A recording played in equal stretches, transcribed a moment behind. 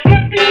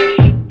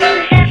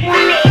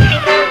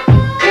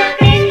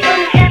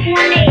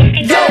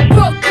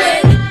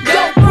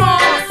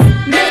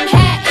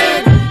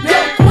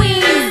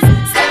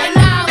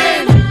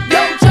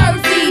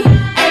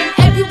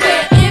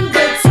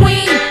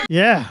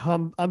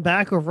I'm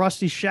back with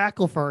Rusty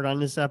Shackleford on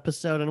this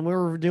episode, and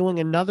we're doing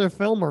another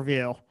film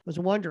review. I was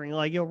wondering,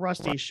 like, yo,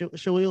 Rusty, should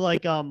we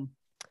like on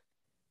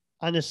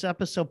this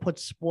episode put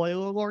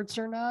spoiler alerts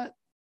or not?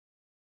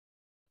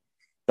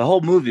 The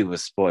whole movie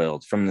was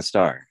spoiled from the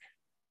start.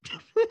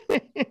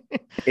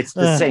 It's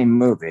the same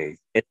movie.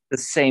 It's the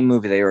same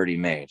movie they already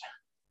made,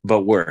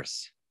 but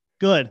worse.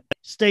 Good.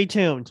 Stay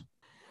tuned.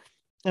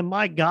 And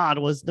my God,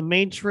 was the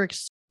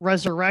Matrix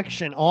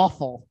Resurrection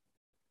awful?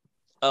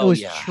 Oh, it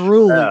was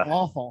truly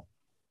awful.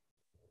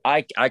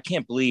 I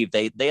can't believe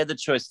they had the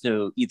choice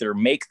to either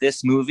make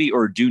this movie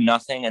or do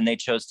nothing, and they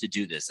chose to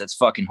do this. That's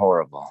fucking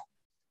horrible.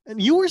 And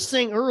you were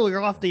saying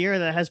earlier off the air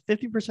that it has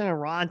 50% of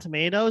Rotten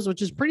Tomatoes,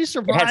 which is pretty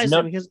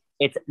surprising because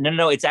it's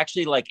it's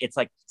actually like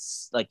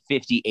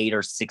 58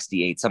 or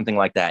 68, something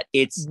like that.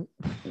 It's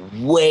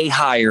way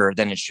higher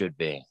than it should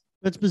be.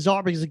 It's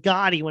bizarre because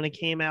Gotti, when it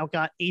came out,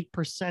 got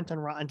 8% on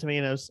Rotten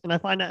Tomatoes, and I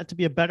find that to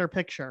be a better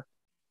picture.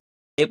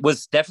 It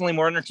was definitely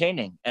more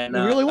entertaining, and it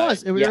really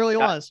was. It really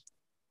was.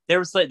 There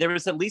was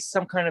at least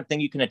some kind of thing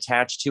you can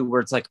attach to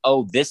where it's like,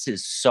 oh, this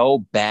is so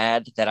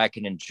bad that I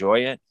can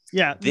enjoy it.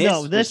 Yeah,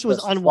 this was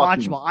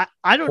unwatchable.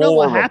 I don't know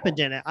what happened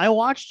in it. I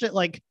watched it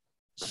like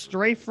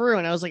straight through,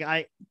 and I was like,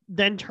 I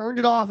then turned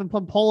it off and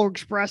put Polar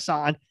Express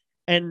on,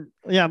 and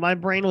yeah, my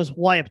brain was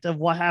wiped of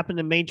what happened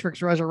in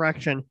Matrix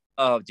Resurrection.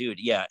 Oh, dude,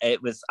 yeah,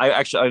 it was.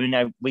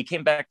 We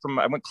came back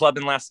I went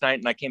clubbing last night,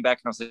 and I came back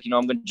and I was like,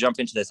 I'm going to jump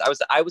into this.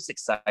 I was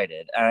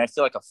excited, and I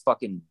feel like a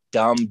fucking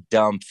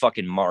dumb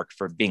fucking mark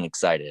for being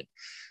excited.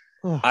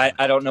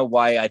 I don't know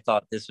why I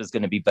thought this was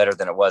going to be better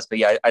than it was, but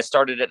yeah, I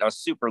started it and I was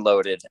super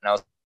loaded, and I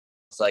was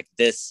like,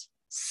 this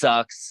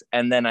sucks,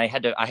 and then I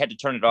had to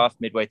turn it off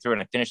midway through,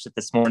 and I finished it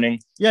this morning.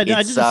 Yeah, I did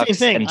the same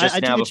thing.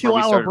 I took a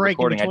 2-hour break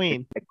in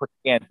between. I put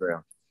the scan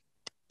through.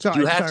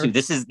 Sorry, you have to.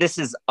 This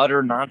is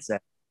utter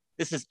nonsense.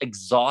 This is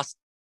exhausting.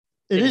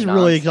 It is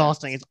really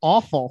exhausting. It's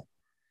awful.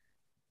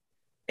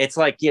 It's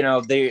like,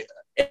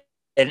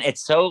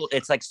 it's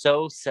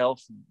so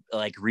self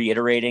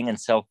reiterating and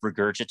self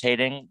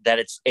regurgitating that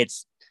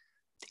it's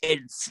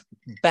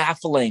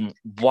baffling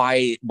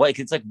why. Like,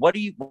 it's like, what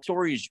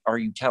stories are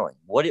you telling?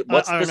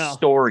 What's the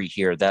story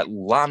here that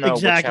Lana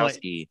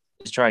Wachowski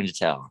is trying to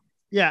tell?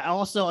 Yeah.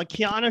 Also,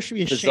 Keanu should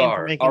be ashamed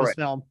for making this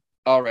film.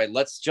 All right,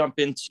 let's jump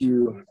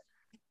into.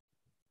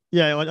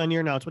 Yeah, on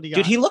your notes, what do you got?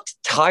 Dude, he looks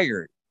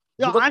tired.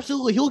 No,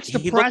 absolutely. He looks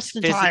depressed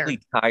and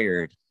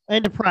tired.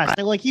 And depressed.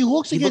 And like he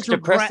looks like he has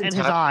regret in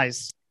his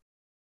eyes.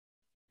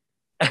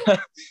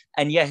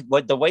 And yeah,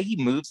 the way he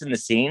moves in the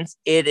scenes,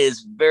 it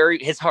is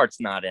his heart's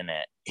not in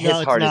it. His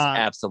heart is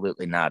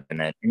absolutely not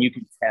in it. And you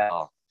can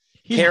tell.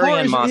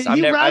 Carrie-Anne Moss,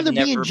 he'd rather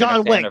be in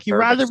John Wick. He'd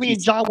rather be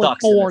in John Wick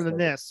 4 than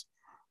this.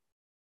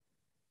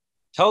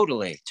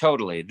 Totally.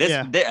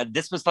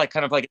 This was like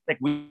kind of like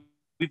we've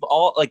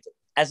all, like,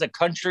 as a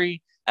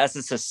country, as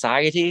a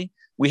society,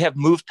 we have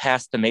moved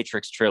past the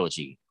Matrix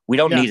trilogy. We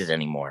don't need it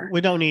anymore.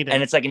 We don't need it.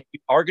 And it's like, if you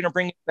are going to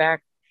bring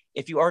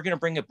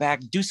it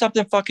back, do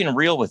something fucking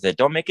real with it.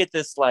 Don't make it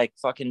this like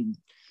fucking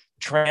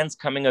trans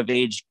coming of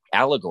age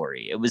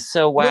allegory. It was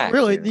so whack.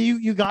 Really?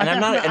 You got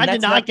that? I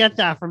did not get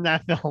that from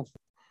that film.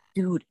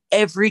 Dude,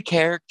 every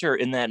character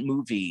in that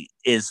movie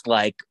is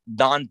like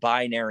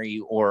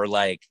non-binary or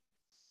like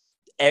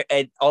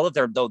all of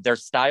their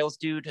styles,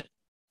 dude.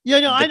 Yeah,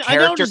 no, I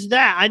noticed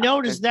that.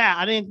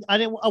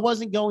 I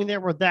wasn't going there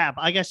with that,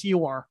 but I guess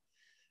you are.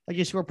 I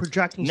guess you were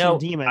projecting some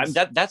demons.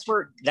 That's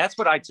what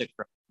I took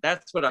from.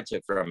 That's what I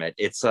took from it.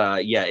 It's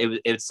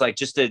it's like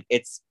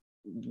it's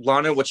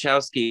Lana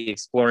Wachowski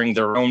exploring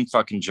their own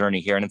fucking journey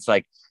here, and it's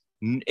like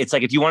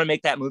if you want to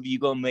make that movie, you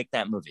go and make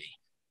that movie.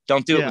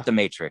 Don't do it with the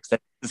Matrix.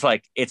 It's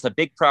like, it's a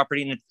big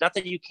property, and it's not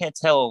that you can't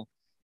tell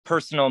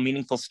personal,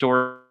 meaningful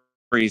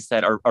stories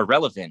that are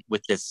relevant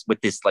with this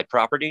like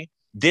property.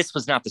 This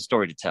was not the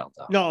story to tell,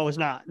 though. No, it was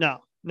not. No,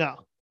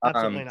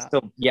 absolutely not.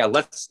 So yeah,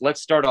 let's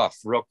start off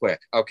real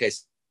quick. Okay,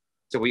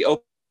 so we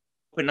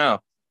open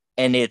up,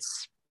 and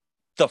it's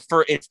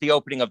the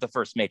opening of the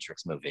first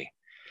Matrix movie.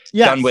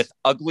 Yes. Done with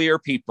uglier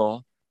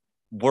people,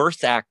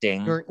 worse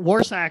acting,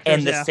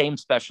 and the same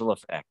special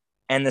effect,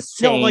 and the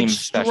same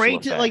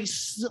straight to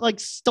like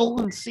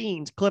stolen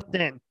scenes clipped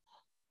in.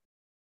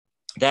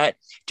 That,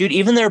 dude,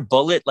 even their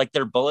bullet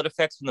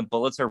effects when the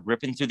bullets are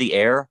ripping through the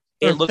air.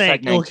 It looks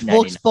like 1999. It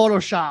looks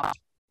Photoshop.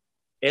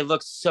 It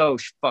looks so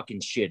fucking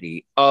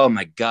shitty. Oh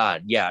my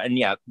God. Yeah. And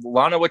yeah,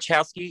 Lana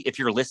Wachowski, if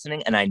you're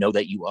listening, and I know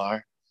that you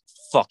are,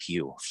 fuck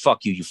you,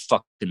 you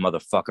fucking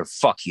motherfucker.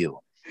 Fuck you.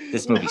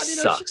 This movie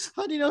sucks.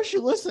 How do you know she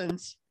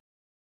listens?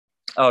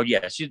 Oh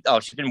yeah. She's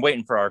been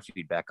waiting for our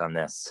feedback on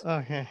this.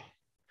 Okay.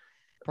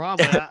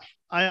 Probably.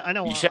 I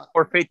know. You should have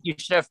more faith. You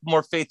should have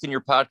more faith in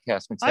your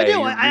podcast. I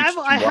do.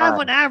 I have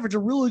on average a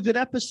really good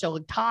episode.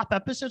 Like, top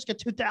episodes get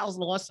 2,000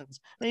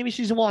 listens. Maybe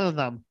she's one of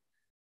them.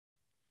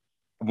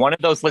 One of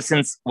those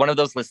listens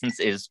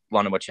is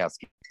Lana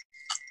Wachowski.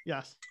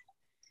 Yes.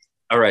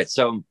 All right.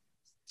 So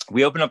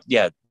we open up.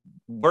 Yeah.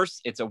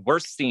 Worse. It's a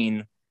worse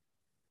scene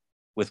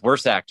with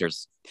worse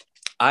actors.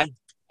 I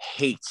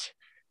hate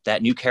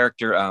that new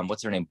character.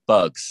 What's her name?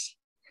 Bugs.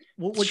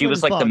 She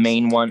was like the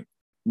main one.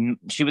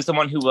 She was the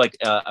one who like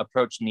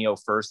approached Neo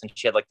first, and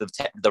she had like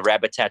the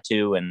rabbit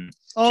tattoo, and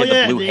she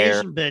had the blue hair.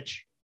 Asian bitch.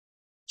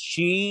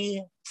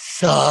 She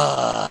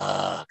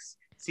sucks.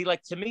 See,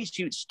 like to me,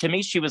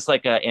 she was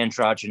like an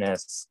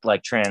androgynous,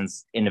 like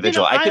trans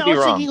individual. I could be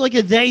wrong. Thinking like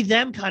a they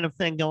them kind of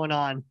thing going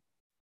on.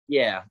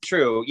 Yeah,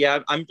 true. Yeah,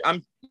 I'm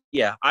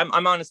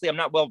honestly, I'm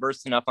not well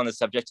versed enough on the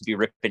subject to be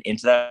ripping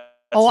into that.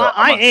 Oh, so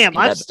I am.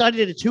 I've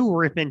studied it to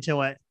rip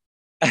into it.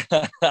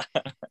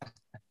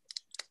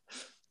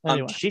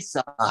 Anyway. She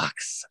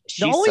sucks.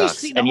 The only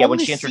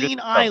scene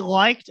I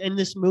liked in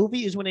this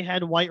movie is when they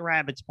had White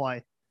Rabbits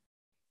play.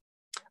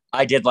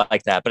 I did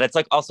like that, but it's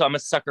like also I'm a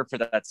sucker for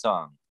that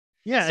song.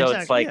 Yeah, so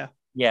exactly, it's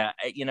like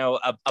you know,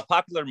 a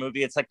popular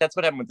movie. It's like that's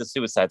what happened with the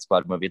Suicide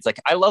Squad movie. It's like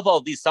I love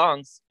all these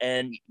songs,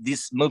 and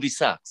this movie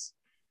sucks.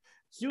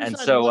 Suicide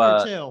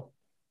Squad 2.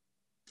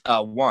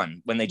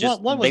 One when they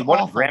just one they won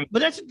a Grammy, but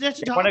that's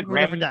a topic for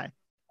a different day.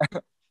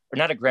 Or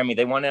not a Grammy.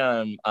 They won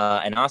an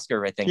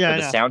Oscar, I think, for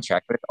the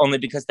soundtrack, but only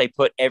because they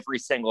put every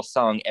single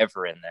song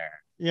ever in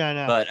there. Yeah, I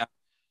know.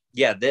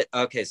 But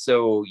okay,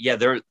 so yeah,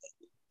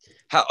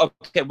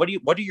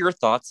 what are your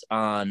thoughts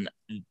on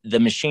the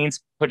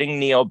machines putting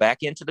Neo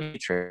back into the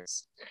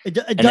Matrix? It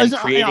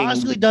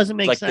honestly doesn't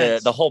make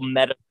sense. The whole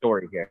meta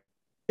story here.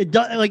 It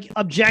does, like,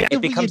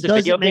 objectively, it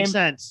doesn't make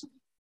sense.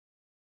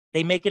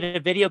 They make it a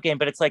video game,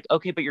 but it's like,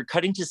 okay, but you're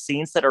cutting to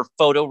scenes that are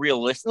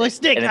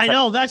photorealistic. I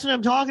know, that's what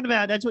I'm talking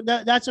about. That's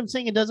what I'm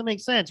saying. It doesn't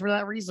make sense for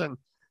that reason.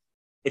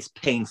 It's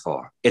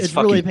painful. It's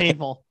really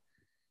painful.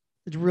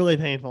 It's really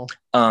painful.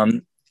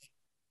 And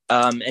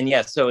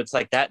yeah, so it's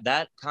like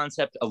that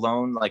concept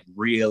alone, like,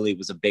 really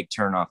was a big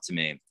turnoff to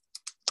me.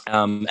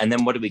 And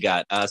then what do we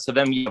got? So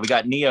then we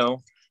got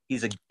Neo.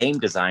 He's a game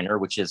designer,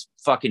 which is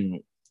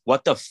fucking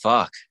what the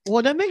fuck.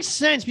 Well, that makes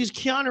sense because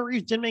Keanu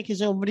Reeves did make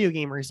his own video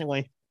game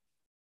recently.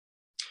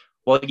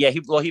 Well, yeah,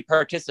 he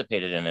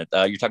participated in it.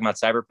 You're talking about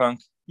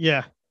Cyberpunk?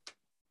 Yeah.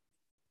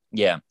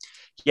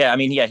 I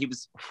mean, yeah, he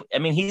was. I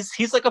mean,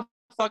 he's like a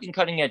fucking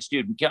cutting edge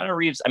dude. Keanu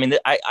Reeves. I mean,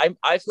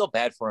 I feel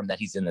bad for him that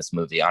he's in this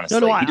movie. Honestly, so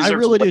do I. I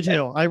really do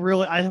too. I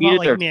felt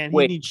like, man,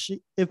 he needs.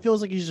 It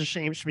feels like he's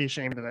ashamed to be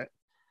ashamed of it.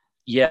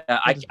 Yeah,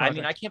 I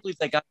mean, I can't believe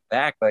they got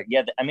back, but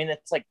yeah, I mean,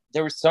 it's like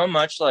there was so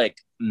much like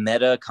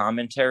meta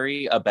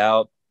commentary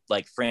about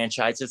like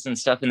franchises and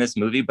stuff in this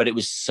movie, but it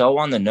was so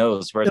on the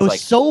nose where it's like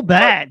so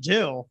bad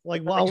too.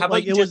 Like, wow,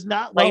 like it was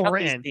not well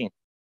written.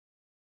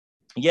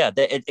 Yeah,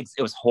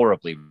 it was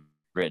horribly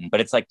written, but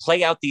it's like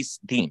play out these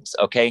themes,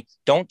 okay?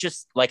 Don't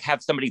just like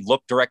have somebody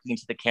look directly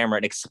into the camera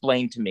and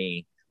explain to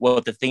me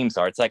what the themes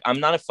are. It's like I'm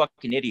not a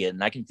fucking idiot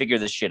and I can figure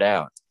this shit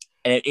out.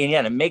 And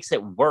it makes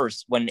it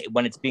worse when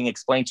it's being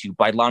explained to you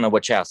by Lana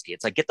Wachowski.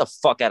 It's like, get the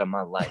fuck out of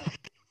my life.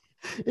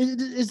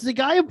 Is the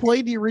guy who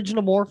played the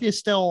original Morpheus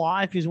still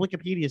alive? His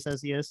Wikipedia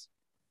says he is.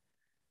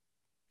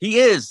 He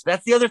is.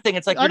 That's the other thing.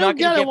 It's like, I don't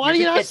get it. Why do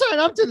you not sign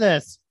up to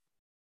this?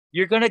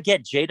 You're going to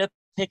get Jada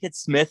Pinkett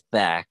Smith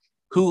back,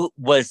 who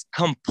was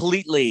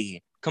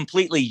completely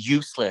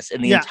useless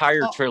in the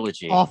entire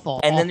trilogy.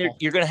 Awful. And then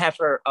you're going to have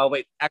her. Oh,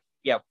 wait.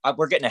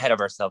 We're getting ahead of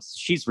ourselves.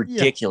 She's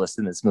ridiculous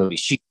in this movie.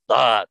 She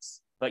sucks.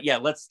 But yeah,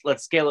 let's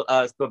scale.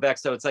 Go back.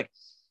 So it's like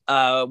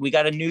we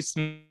got a new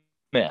Smith.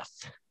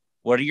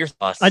 What are your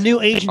thoughts? A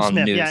new Agent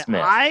Smith. Yeah,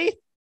 Smith? I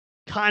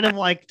kind of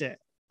liked it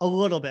a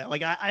little bit.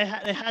 Like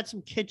it had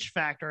some kitsch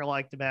factor I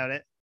liked about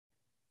it.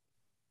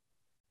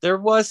 There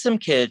was some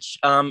kitsch.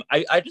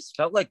 I just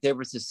felt like there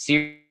was a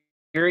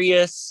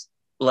serious,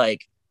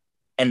 like,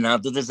 and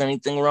not that there's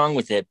anything wrong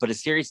with it, but a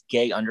serious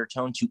gay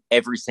undertone to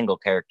every single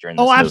character in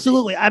this movie.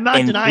 Absolutely. I'm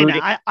not denying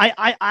that.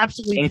 I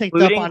absolutely picked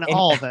up on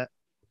all of it.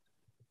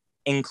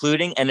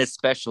 Including and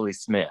especially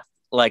Smith.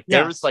 Like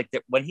there was like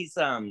when he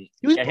was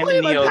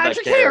played by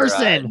Patrick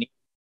Harrison.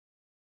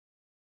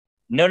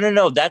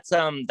 No. That's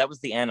that was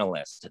the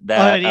analyst.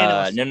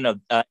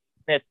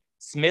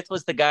 Smith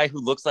was the guy who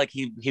looks like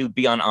he would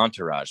be on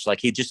Entourage. Like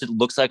he just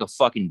looks like a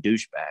fucking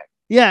douchebag.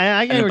 Yeah,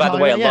 I get and by the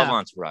way, I love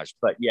Entourage,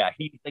 but yeah,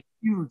 he's like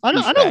huge. I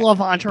don't love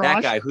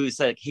Entourage. That guy who's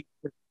like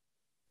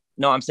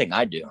No, I'm saying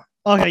I do.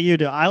 Okay, you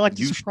do. I like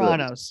The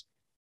Sopranos.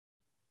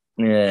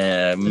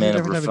 Yeah, man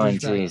of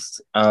refined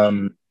taste.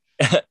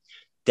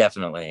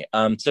 Definitely.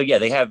 So yeah,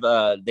 they have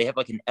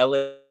like an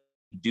LA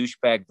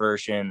douchebag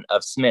version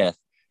of Smith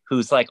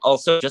who's like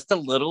also just a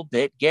little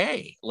bit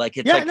gay. Like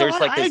it's there's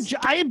like this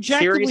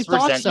serious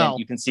resentment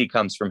you can see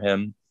comes from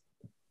him.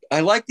 I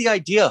like the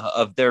idea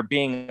of there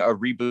being a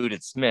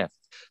rebooted Smith,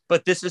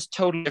 but this is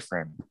totally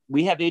different.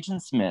 We have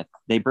Agent Smith.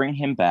 They bring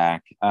him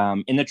back.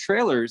 In the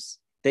trailers,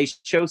 they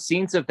show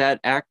scenes of that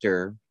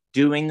actor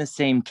doing the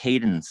same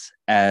cadence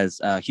as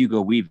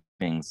Hugo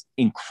Weaving's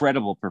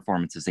incredible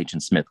performance as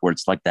Agent Smith, where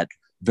it's like that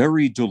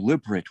very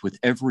deliberate with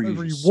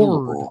every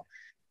syllable. Word.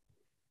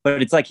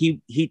 But it's like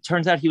he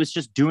turns out he was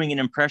just doing an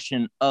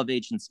impression of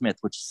Agent Smith,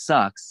 which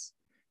sucks.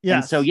 Yeah.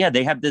 And so yeah,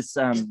 they have this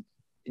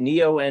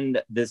Neo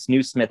and this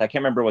new Smith. I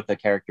can't remember what the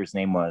character's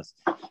name was.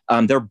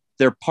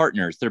 They're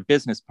partners. They're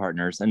business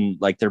partners, and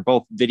like they're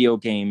both video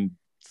game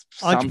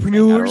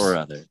entrepreneurs or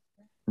other.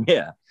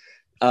 Yeah.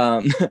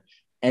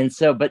 And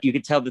so, but you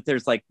could tell that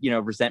there's like,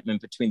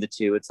 resentment between the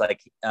two. It's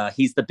like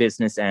he's the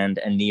business end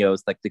and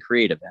Neo's like the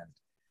creative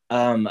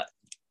end.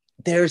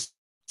 There's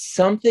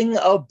something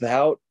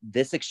about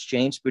this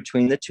exchange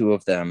between the two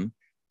of them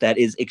that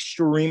is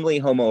extremely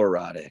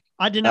homoerotic.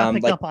 I did not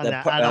pick up on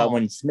that at all.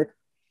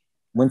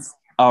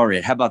 All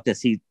right, how about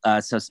this?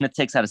 So Smith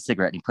takes out a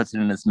cigarette and he puts it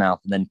in his mouth,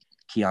 and then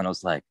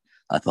Keanu's like,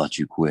 "I thought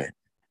you quit,"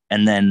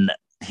 and then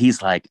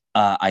he's like,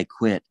 "I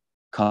quit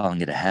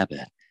calling it a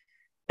habit."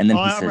 And then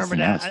he says, remember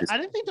that. I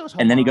didn't think that was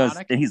homoerotic. And then he goes,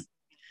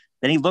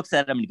 then he looks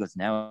at him and he goes,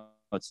 "Now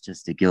it's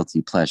just a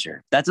guilty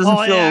pleasure." That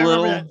doesn't feel a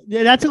little.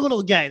 Yeah, that's a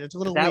little gay. That's a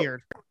little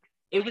weird.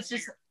 It was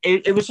just,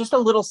 it was just a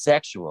little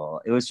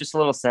sexual. It was just a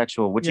little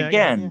sexual, which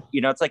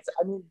it's like,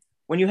 I mean,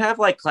 when you have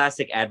like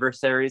classic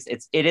adversaries,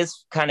 it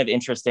is kind of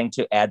interesting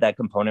to add that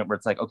component where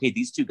it's like, okay,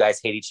 these two guys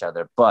hate each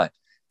other, but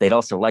they'd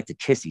also like to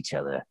kiss each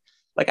other.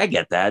 Like, I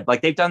get that.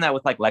 Like, they've done that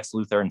with like Lex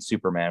Luthor and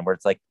Superman, where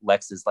it's like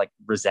Lex's like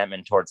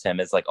resentment towards him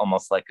is like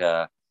almost like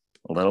a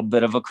little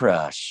bit of a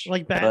crush,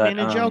 like Batman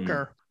and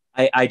Joker.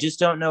 I just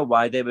don't know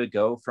why they would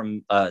go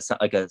from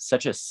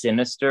such a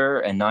sinister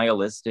and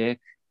nihilistic,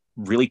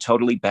 really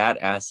totally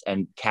badass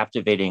and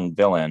captivating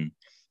villain,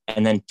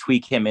 and then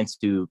tweak him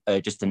into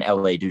just an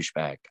LA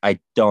douchebag. I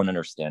don't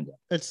understand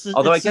it.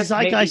 Although I guess the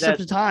zeitgeist of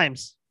the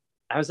times.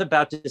 I was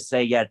about to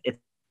say, it's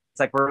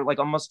like we're like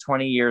almost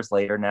 20 years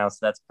later now,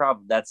 so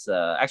that's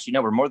actually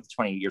no, we're more than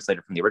 20 years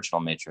later from the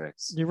original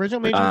Matrix. The original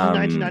Matrix was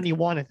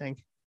 1991, I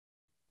think.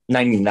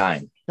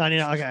 99.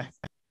 Okay.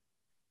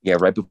 Yeah,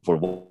 right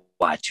before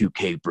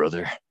Y2K,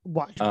 brother.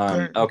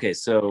 Okay,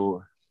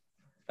 so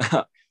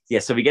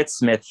so we get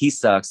Smith. He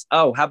sucks.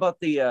 Oh, how about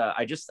the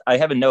I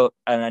have a note,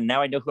 and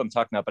now I know who I'm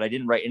talking about, but I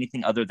didn't write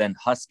anything other than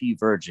Husky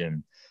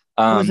Virgin.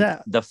 What was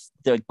that? The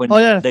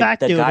fat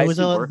dude who was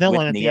a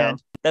villain at the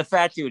end. The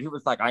fat dude who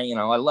was like, I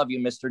love you,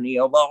 Mr.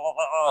 Neo. Blah, blah,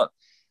 blah.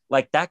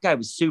 Like, that guy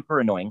was super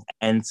annoying.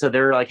 And so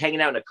they're like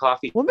hanging out in a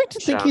coffee. What makes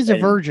you think he's a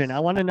virgin? I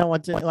want to know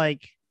what's it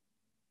like.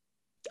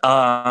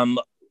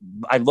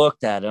 I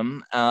looked at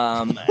him,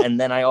 and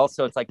then I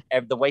also, it's like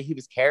the way he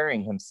was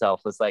carrying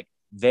himself was like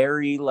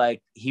very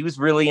like he was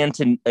really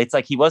into. It's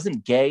like he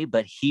wasn't gay,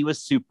 but he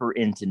was super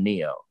into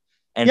Neo.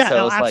 And yeah, so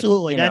no,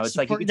 absolutely. Like, That's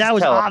like that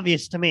was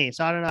obvious to me.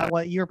 So I don't know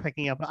what you're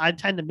picking up. I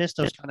tend to miss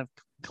those kind of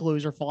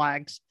clues or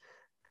flags.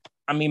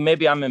 I mean,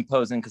 maybe I'm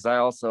imposing because I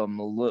also am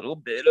a little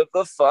bit of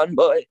a fun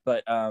boy.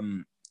 But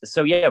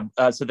so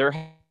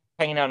they're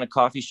hanging out in a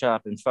coffee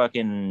shop and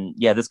fucking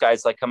this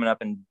guy's like coming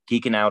up and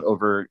geeking out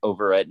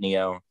over at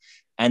Neo,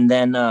 and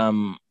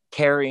then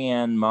Carrie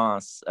Ann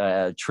Moss,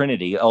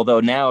 Trinity, although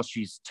now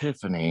she's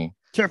Tiffany,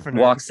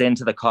 walks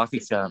into the coffee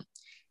shop.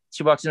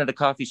 She walks into the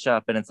coffee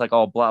shop and it's like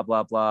all blah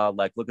blah blah.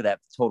 Like, look at that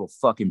total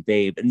fucking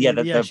babe. And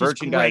the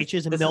virgin guy.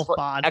 She's a milf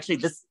bod.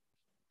 Actually,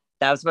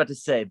 I was about to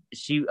say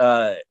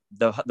the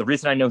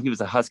reason I know he was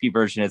a Husky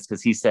virgin is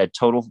because he said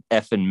total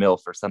effing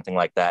MILF or something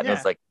like that. And it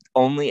was like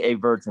only a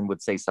virgin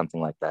would say something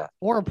like that.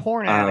 Or a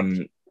porn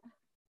addict.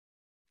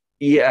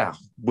 Again,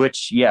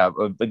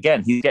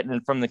 he's getting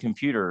it from the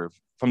computer,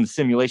 from the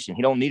simulation.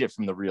 He don't need it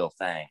from the real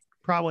thing.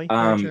 Probably.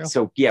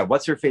 So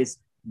what's her face?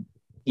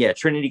 Yeah,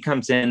 Trinity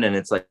comes in and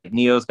it's like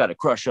Neo's got a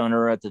crush on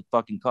her at the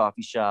fucking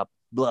coffee shop,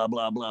 blah,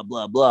 blah, blah,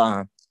 blah,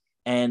 blah.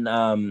 And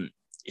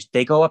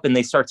they go up and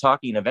they start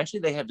talking. Eventually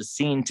they have a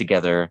scene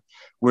together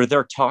where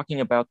they're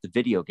talking about the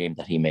video game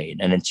that he made.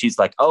 And then she's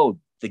like, oh,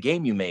 the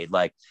game you made,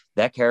 like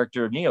that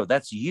character, Neo,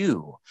 that's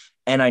you.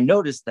 And I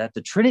noticed that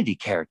the Trinity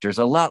character is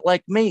a lot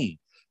like me.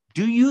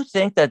 Do you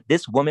think that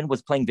this woman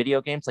was playing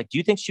video games? Like, do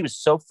you think she was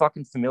so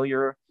fucking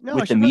familiar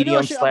with the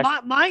medium?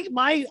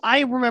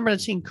 I remember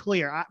that scene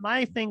clear.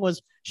 My thing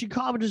was she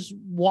probably just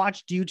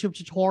watched YouTube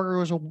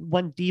tutorials or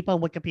went deep on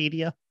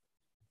Wikipedia.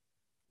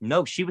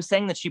 No, she was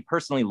saying that she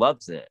personally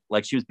loves it.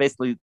 Like, she was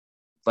basically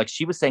like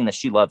she was saying that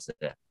she loves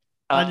it.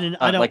 I do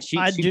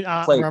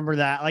not remember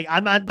that. Like,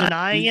 I'm not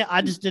denying it.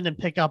 I just didn't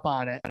pick up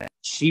on it.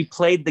 She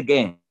played the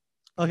game.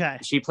 Okay.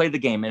 She played the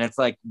game, and it's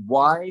like,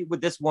 why would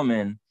this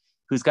woman,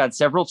 who's got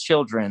several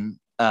children,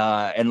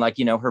 and like,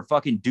 her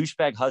fucking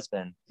douchebag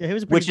husband,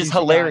 which is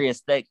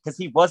hilarious because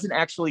he wasn't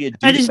actually a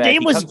douchebag. And his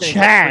name was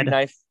Chad.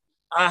 Nice.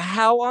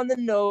 How on the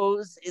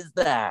nose is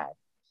that?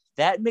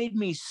 That made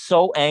me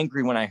so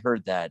angry when I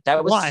heard that.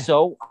 That was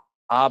so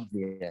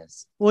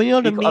obvious. Well, you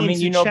know the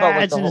memes, Chads about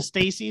like and the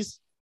Stacys.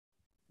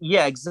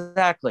 Yeah,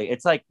 exactly.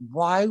 It's like,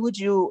 why would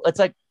you? It's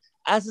like,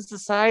 as a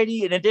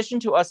society, in addition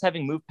to us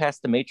having moved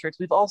past the Matrix,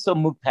 we've also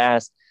moved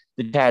past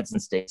the Chads and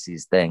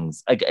Stacys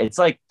things. Like, it's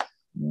like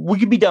we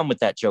could be done with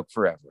that joke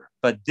forever.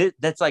 But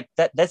that's like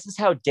that. This is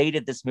how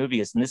dated this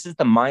movie is, and this is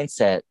the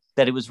mindset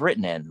that it was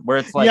written in. Where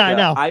it's like, I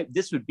know.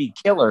 This would be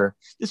killer.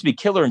 This would be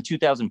killer in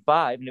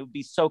 2005, and it would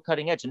be so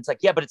cutting edge. And it's like,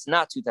 yeah, but it's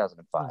not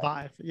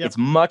 2005. Yep. It's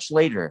much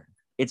later.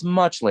 It's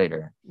much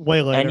later.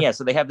 Way later. And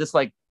so they have this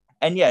like.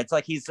 And it's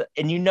like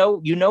and you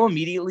know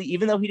immediately,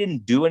 even though he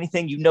didn't do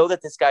anything, you know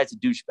that this guy's a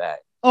douchebag.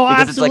 Oh,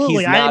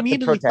 absolutely. I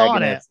immediately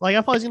thought it. Like,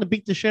 I thought he was going to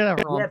beat the shit out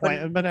of her at one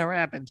point, but it never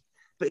happened.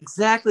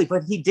 exactly,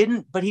 but he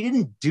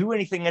didn't do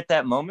anything at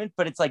that moment.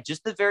 But it's like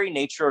just the very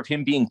nature of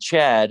him being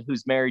Chad,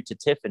 who's married to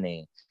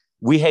Tiffany.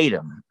 We hate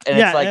him, and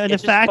yeah, it's like and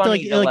it's the fact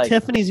funny that like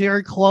Tiffany's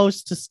very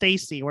close to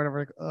Stacy,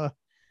 whatever.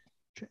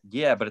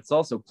 Yeah, but it's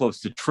also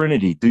close to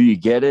Trinity. Do you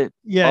get it?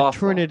 Yeah, Awful.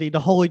 Trinity,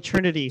 the Holy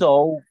Trinity.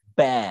 So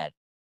bad.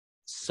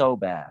 So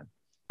bad.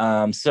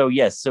 So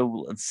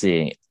let's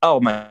see.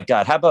 Oh my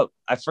God. How about,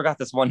 I forgot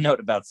this one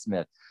note about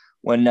Smith.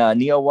 When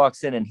Neo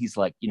walks in and he's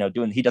like,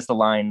 he does the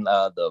line,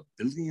 the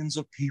billions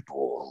of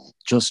people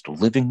just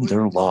living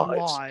their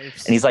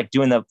lives. And he's like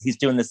doing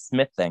the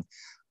Smith thing.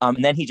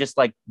 And then he just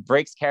like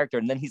breaks character.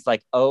 And then he's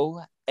like,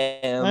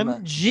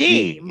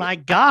 OMG. My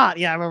God.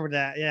 Yeah, I remember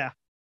that. Yeah.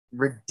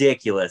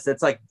 Ridiculous.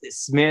 It's like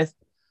Smith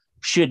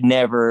should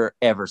never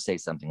ever say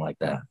something like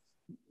that.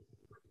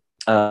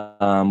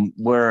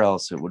 Where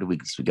else? What do we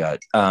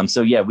got?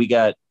 We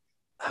got.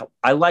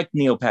 I like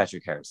Neil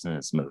Patrick Harris in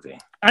this movie.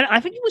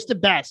 I think he was the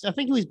best. I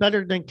think he was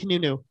better than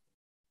Kanunu.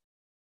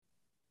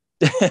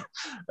 He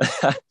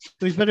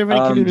was better than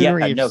Kanunu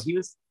Reeves. No, he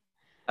was.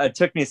 It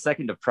took me a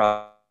second to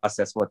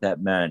process what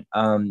that meant.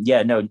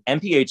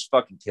 MPH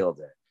fucking killed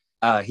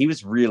it. He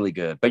was really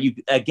good, but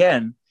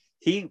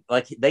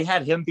they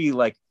had him be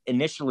like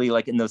initially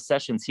like in those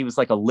sessions he was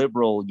like a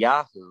liberal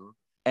Yahoo,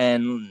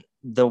 and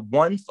the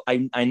one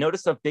I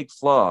noticed a big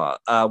flaw.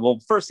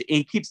 First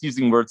he keeps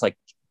using words like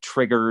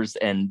triggers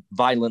and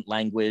violent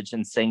language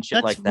and saying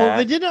shit like that. Well,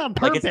 they did it on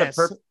purpose. Like it's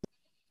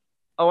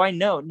I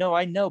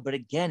know, but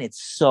again,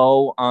 it's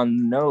so on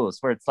the nose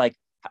where it's like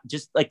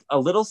just like a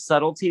little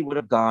subtlety would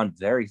have gone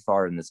very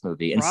far in this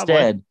movie. Probably.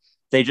 Instead,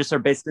 they just are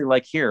basically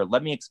like, here,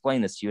 let me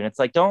explain this to you. And it's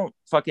like, don't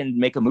fucking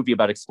make a movie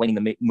about explaining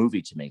the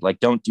movie to me. Like,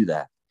 don't do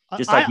that.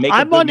 Just like make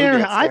a good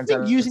movie. I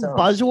think using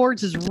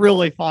buzzwords is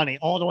really funny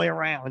all the way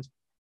around.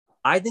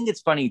 I think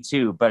it's funny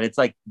too, but it's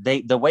like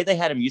the way they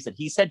had him use it,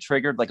 he said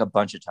triggered like a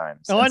bunch of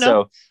times. Oh, I know.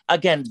 So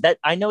again, that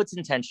I know it's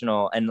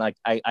intentional, and like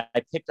I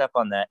picked up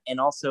on that. And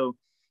also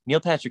Neil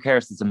Patrick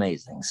Harris is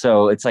amazing.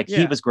 So it's like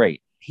he was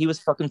great. He was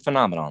fucking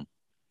phenomenal.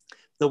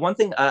 The one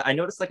thing I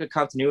noticed like a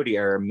continuity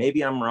error,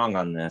 maybe I'm wrong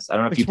on this. I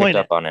don't know if you picked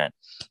up on it.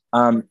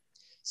 The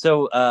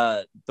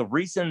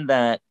reason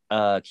that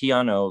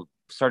Keanu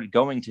started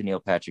going to Neil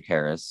Patrick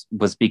Harris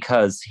was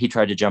because he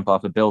tried to jump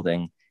off a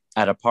building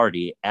at a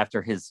party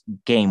after his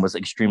game was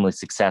extremely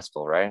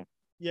successful, right?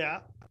 Yeah,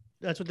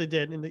 that's what they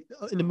did in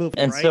the movie.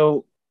 And right?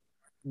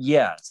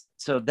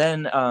 So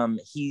then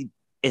he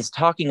is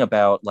talking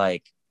about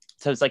like,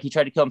 so it's like he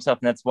tried to kill himself,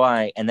 and that's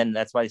why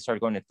they started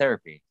going to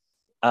therapy.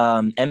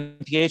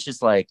 MPH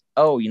is like,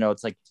 oh,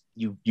 it's like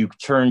you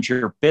turned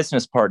your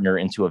business partner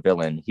into a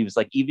villain. He was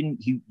like,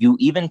 you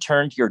even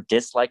turned your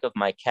dislike of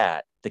my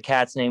cat. The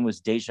cat's name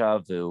was Deja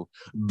Vu.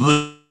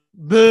 Boo!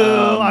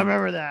 I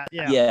remember that.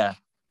 Yeah.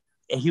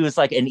 He was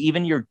like, and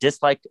even your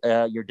dislike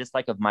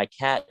of my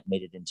cat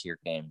made it into your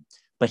game.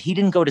 But he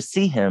didn't go to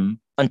see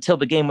him until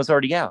the game was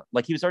already out.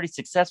 Like he was already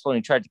successful, and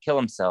he tried to kill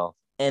himself.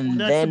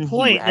 And then the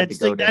point. That's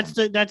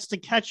the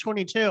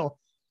catch-22.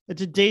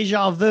 It's a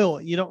deja vu.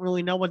 You don't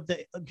really know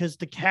because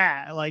the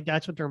cat, like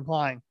that's what they're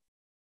implying.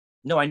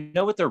 No, I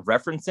know what they're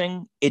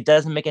referencing. It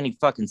doesn't make any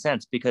fucking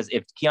sense, because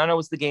if Keanu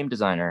was the game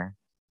designer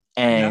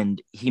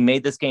and he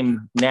made this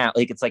game now,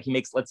 like it's like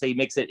let's say he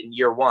makes it in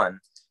year one,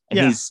 and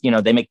he's,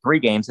 they make 3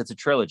 games. It's a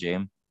trilogy.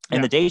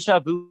 And the deja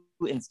vu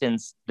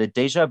instance, the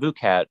deja vu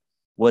cat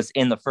was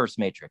in the first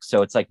Matrix.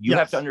 So it's like we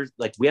have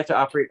to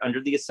operate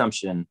under the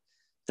assumption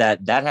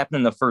that happened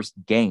in the first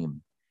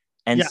game.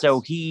 And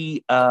so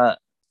he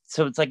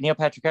so it's like Neil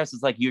Patrick Harris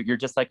is like, you're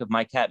just like, of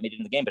my cat made it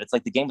in the game, but it's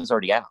like the game was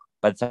already out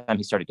by the time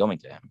he started going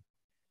to him.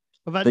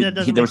 But that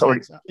doesn't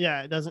make sense.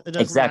 It doesn't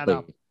exactly.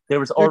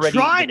 There was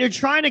already they're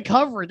trying to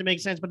cover it to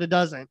make sense, but it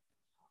doesn't.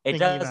 It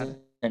doesn't.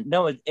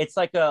 No, it's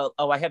like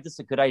I have this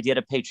a good idea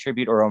to pay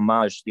tribute or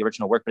homage to the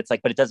original work, but it's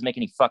like, but it doesn't make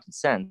any fucking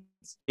sense,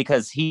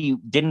 because he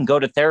didn't go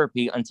to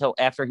therapy until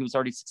after he was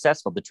already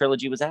successful. The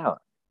trilogy was out.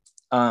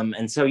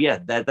 And so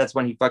that's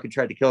when he fucking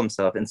tried to kill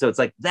himself. And so it's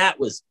like, that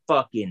was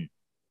fucking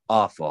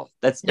awful.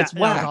 It's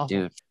whack,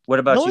 dude. What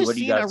about you? What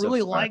do you got? I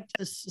really liked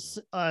this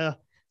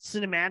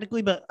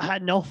cinematically, but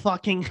had no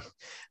fucking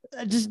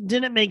it just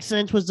didn't make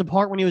sense, was the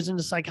part when he was in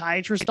the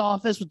psychiatrist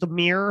office with the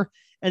mirror,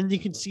 and you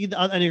can see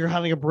and you're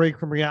having a break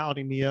from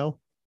reality, Neo.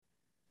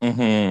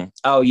 Mm-hmm.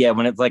 Oh yeah,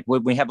 when it's like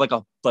when we have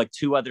like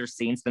 2 other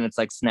scenes, then it's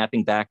like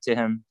snapping back to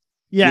him.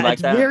 Yeah,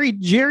 it's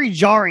very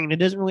jarring. It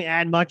doesn't really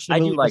add much to the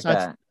movie. I do like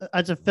that.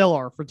 That's a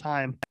filler for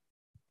time.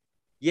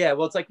 Yeah,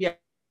 well, it's like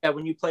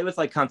when you play with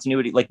like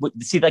continuity, like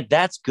see, like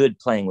that's good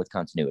playing with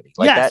continuity.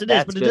 Like yes, it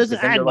is, but it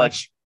doesn't add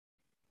much.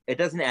 It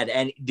doesn't add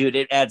any, dude.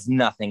 It adds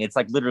nothing. It's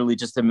like literally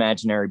just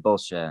imaginary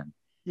bullshit.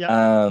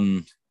 Yeah.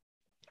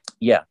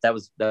 Yeah, that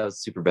was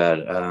super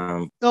bad.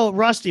 Oh,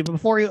 Rusty, but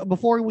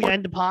before we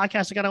end the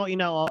podcast, I gotta let you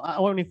know.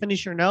 When we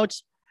finish your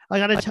notes, I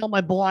gotta tell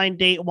my blind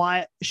date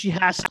why she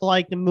has to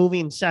like the movie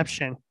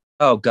Inception.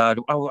 Oh God!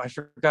 Oh, I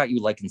forgot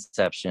you like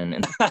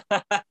Inception.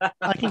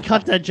 I can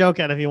cut that joke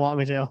out if you want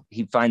me to.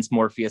 He finds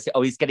Morpheus.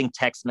 Oh, he's getting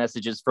text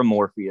messages from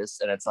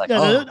Morpheus, and it's like,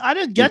 I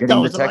didn't get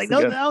those. Like,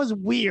 that was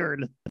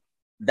weird.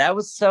 That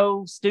was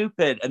so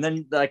stupid. And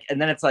then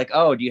it's like,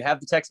 oh, do you have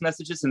the text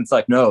messages? And it's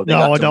like, no,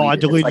 I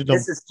deleted them.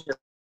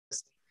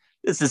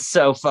 This is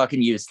so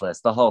fucking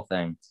useless. The whole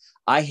thing.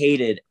 I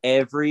hated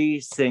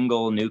every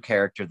single new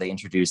character they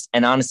introduced,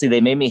 and honestly,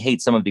 they made me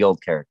hate some of the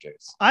old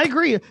characters. I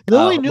agree. The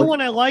only new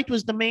one I liked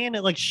was the man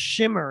that like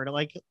shimmered,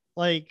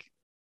 like.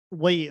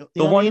 Wait,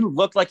 the one who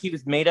looked like he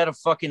was made out of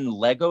fucking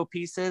Lego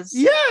pieces.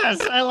 Yes,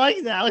 I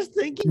like that. I was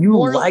thinking you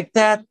like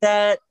that.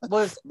 That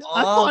was awful.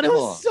 I thought it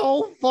was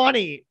so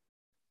funny.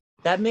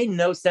 That made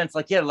no sense.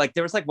 Like, yeah, like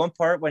there was like one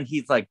part when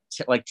he's like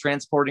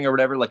transporting or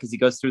whatever, like as he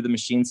goes through the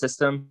machine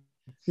system.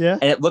 Yeah,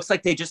 and it looks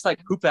like they just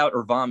like poop out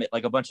or vomit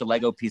like a bunch of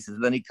Lego pieces,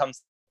 and then he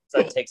comes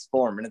and takes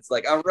form, and it's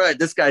like, all right,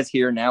 this guy's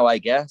here now, I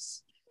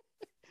guess.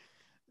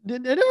 They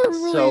never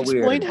really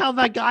explained how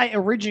that guy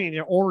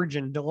originated,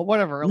 origin,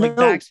 whatever.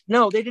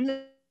 No, they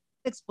didn't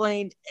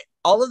explain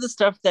all of the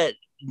stuff that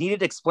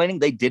needed explaining.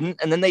 They didn't,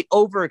 and then they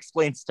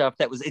over-explained stuff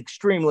that was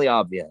extremely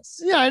obvious.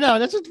 Yeah, I know.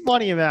 That's what's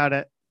funny about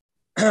it.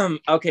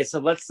 Okay, so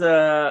let's.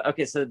 So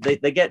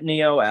they get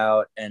Neo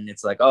out, and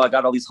it's like, oh, I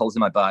got all these holes in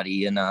my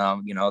body, and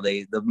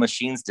the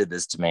machines did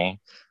this to me.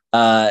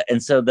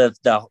 And so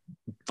the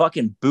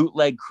fucking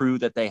bootleg crew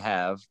that they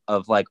have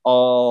of like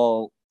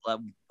all.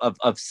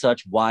 Of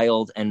such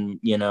wild and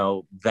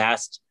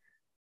vast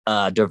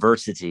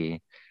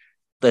diversity,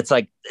 it's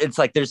like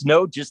there's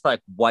no just like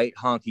white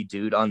honky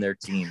dude on their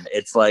team.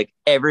 It's like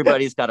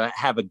everybody's got to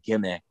have a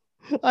gimmick.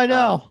 I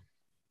know.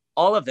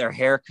 All of their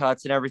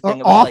haircuts and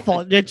everything are awful.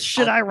 Like, it's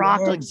shit I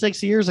rocked like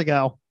 6 years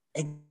ago.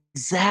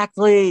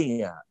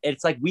 Exactly.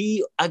 It's like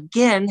we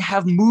again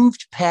have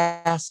moved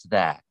past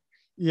that.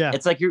 Yeah,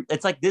 it's like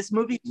this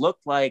movie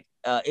looked like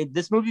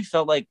this movie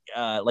felt like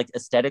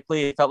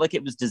aesthetically it felt like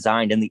it was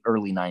designed in the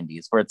early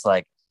 90s, where it's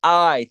like,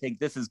 I think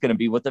this is going to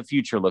be what the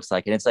future looks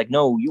like, and it's like,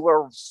 no, you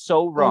are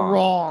so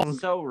wrong.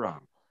 So wrong.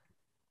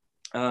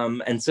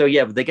 And so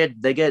yeah, but they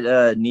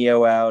get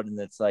Neo out, and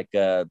it's like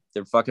they're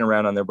fucking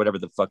around on their whatever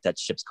the fuck that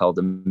ship's called,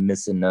 the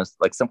missing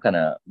like some kind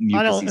of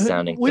mucusy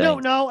sounding we thing.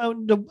 Don't know,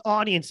 and the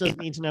audience doesn't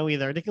need to know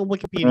either. They can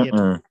Wikipedia.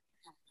 Mm-mm.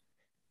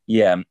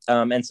 Yeah.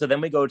 And so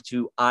then we go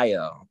to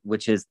Io,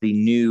 which is the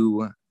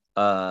new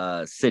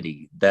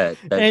city that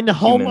and the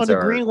home of the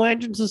Green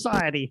Lantern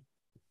Society.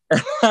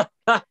 I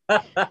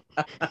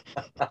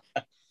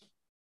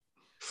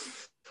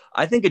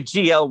think a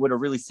GL would have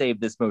really saved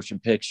this motion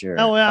picture.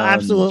 Oh, yeah,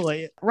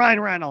 absolutely.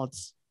 Ryan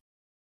Reynolds.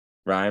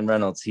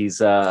 He's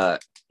that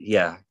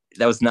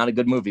was not a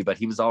good movie, but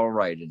he was all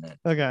right in it.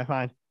 Okay,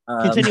 fine.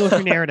 Continue with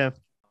your narrative.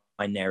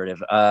 My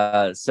narrative.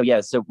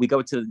 So we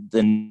go to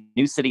the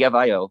new city of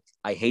Io.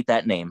 I hate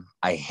that name.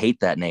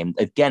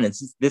 Again,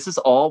 this is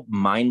all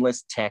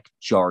mindless tech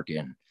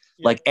jargon.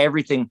 Yeah. Like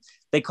everything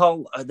they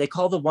call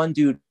the one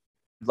dude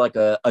like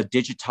a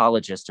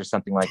digitologist or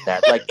something like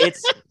that. Like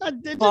it's a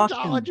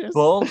digitologist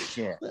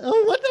bullshit.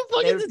 What the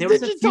fuck is a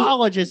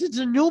digitologist? It's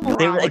a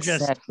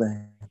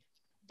numerologist.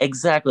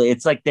 Exactly.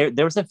 It's like there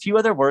was a few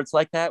other words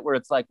like that where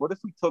it's like, what if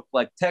we took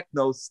like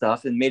techno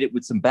stuff and made it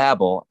with some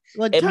babble?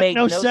 Like it made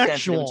no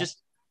sense. It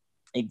just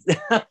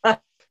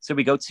so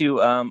we go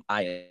to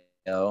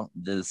Io,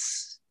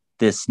 this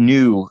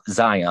new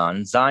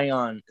Zion. I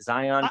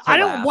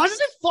don't. Why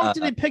the fuck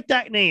did they pick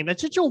that name?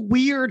 That's such a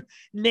weird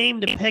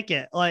name to pick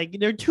it. Like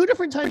there are two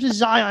different types of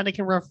Zion they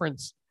can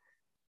reference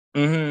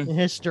in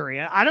history.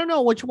 I don't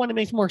know which one it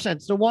makes more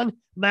sense. The one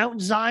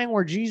Mount Zion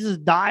where Jesus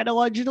died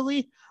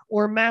allegedly,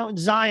 or Mount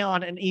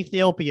Zion in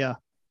Ethiopia.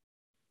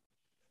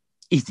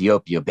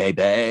 Ethiopia,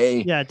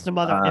 baby. Yeah, it's the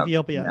mother of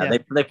Ethiopia. Yeah.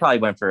 They probably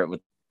went for it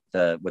with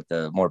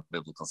the more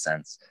biblical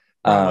sense.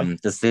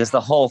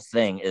 The whole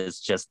thing is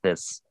just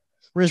this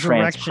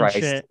resurrection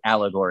shit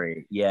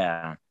allegory.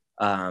 Yeah.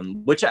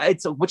 Which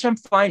I'm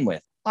fine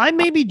with. I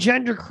may be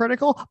gender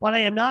critical, but I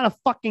am not a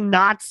fucking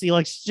Nazi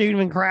like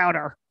Steven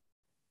Crowder.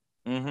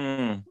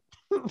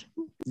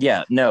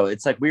 Yeah, no,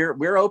 it's like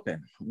we're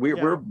open.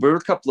 We're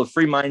a couple of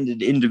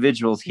free-minded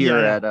individuals here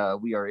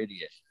at We Are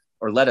Idiot,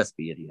 or Let Us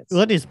Be Idiots.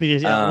 Let us be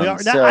idiots. We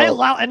are. I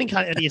allow any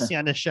kind of idiocy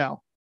on this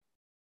show.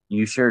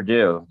 You sure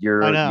do.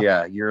 You're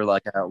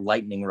like a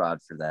lightning rod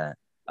for that.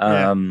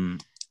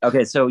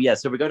 Okay, so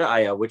we go to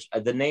Io, which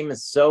the name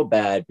is so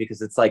bad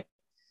because it's like,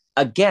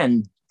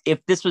 again,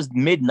 if this was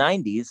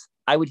mid-90s,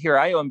 I would hear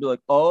Io and be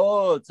like,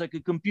 oh, it's like a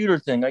computer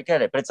thing. I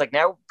get it. But it's like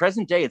now,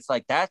 present day, it's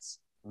like that's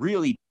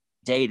really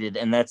dated,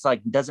 and that's like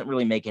doesn't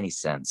really make any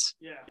sense.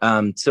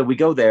 So we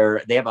go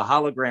there. They have a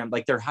hologram,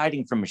 like they're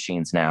hiding from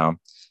machines now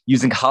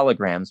using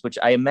holograms, which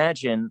I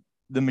imagine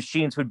the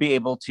machines would be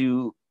able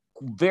to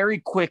very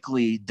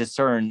quickly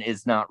discern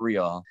is not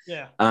real.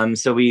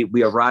 So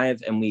we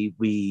arrive and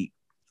we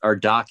are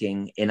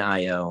docking in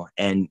Io,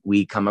 and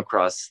we come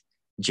across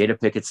Jada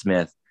Pinkett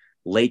Smith,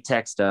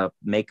 latexed up,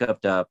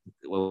 makeuped up,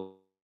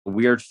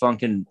 weird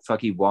funky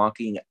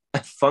wonky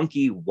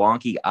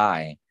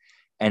eye,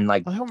 and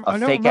like a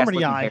fake ass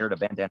looking hair to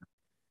bandana.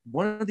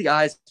 One of the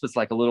eyes was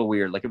like a little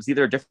weird, like it was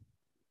either a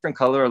different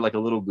color or like a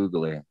little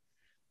googly.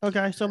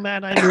 Okay, so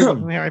Matt, I know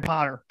from Harry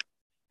Potter.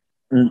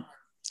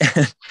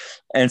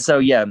 And so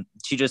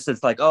she just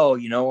says like, oh,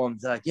 I'm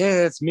like,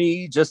 yeah, it's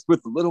me, just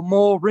with a little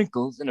more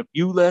wrinkles and a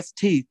few less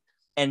teeth.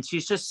 And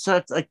she's just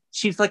such like,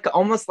 she's like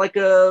almost like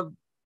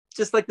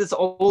just like this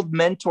old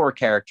mentor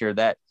character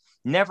that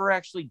never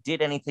actually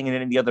did anything in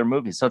any of the other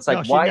movies. So it's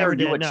like, why are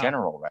you a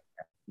general right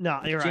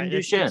now? No, you're right.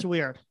 It's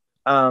weird.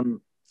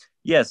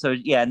 Yeah. So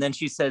yeah, and then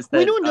she says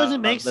that it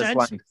doesn't make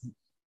sense.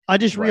 I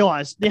just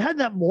realized they had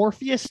that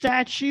Morpheus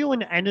statue in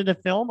the end of the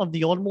film of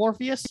the old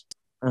Morpheus.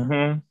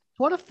 Mm-hmm.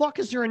 Why the fuck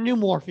is there a new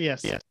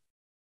Morpheus? Yeah.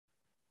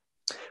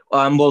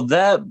 Well,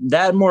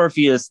 that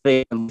Morpheus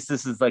thing, at least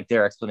this is like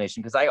their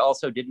explanation, because I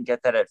also didn't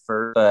get that at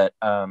first, but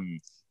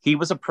he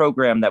was a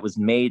program that was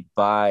made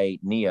by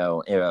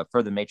Neo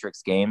for the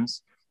Matrix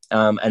games,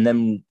 and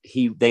then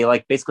they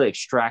like basically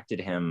extracted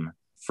him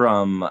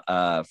from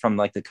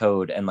like the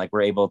code, and like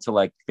were able to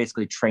like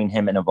basically train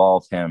him and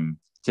evolve him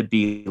to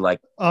be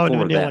like the new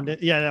one.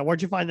 Yeah,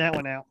 where'd you find that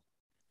one out?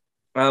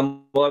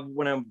 Well,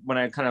 when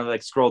I kind of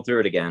like scrolled through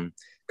it again,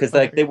 because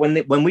like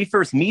when we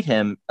first meet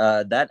him,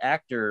 that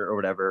actor or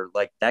whatever,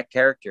 like that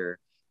character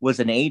was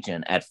an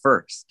agent at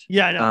first.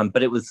 Yeah, I know.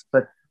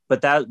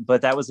 But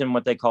that was in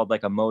what they called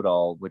like a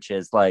modal, which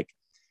is like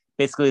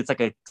basically it's like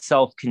a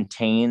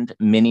self-contained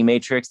mini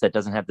Matrix that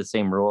doesn't have the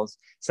same rules,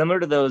 similar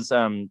to those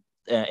in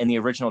the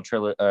original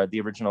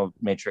the original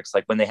Matrix,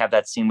 like when they have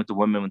that scene with the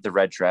woman with the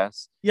red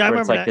dress. Yeah, I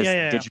remember it's like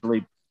that.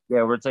 Digitally.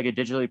 Yeah, where it's like a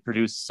digitally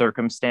produced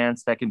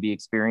circumstance that can be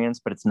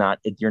experienced, but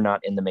you're not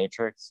in the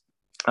Matrix.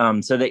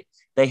 So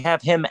they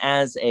have him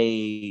as an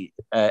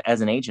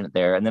agent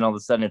there, and then all of a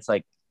sudden it's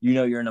like,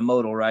 you're in a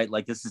modal, right?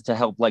 Like this is to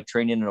help like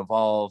train and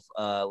evolve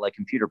like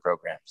computer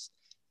programs.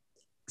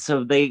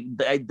 So they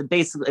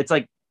basically, it's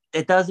like,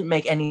 it doesn't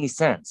make any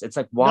sense. It's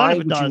like, why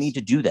would you need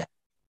to do that?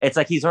 It's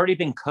like he's already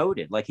been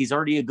coded, like he's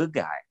already a good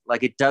guy.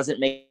 Like it doesn't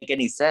make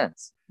any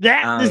sense.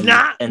 That does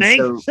not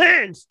make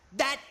sense.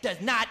 That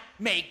does not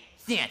make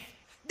sense.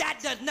 That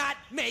does not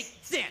make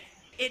sense.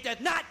 It does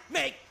not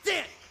make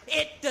sense.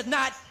 It does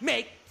not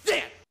make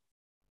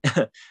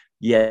sense.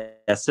 Yeah.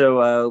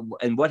 So,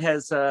 and what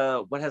has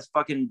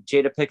fucking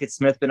Jada Pinkett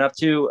Smith been up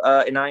to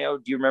in IO?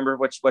 Do you remember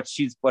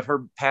what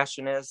her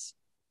passion is?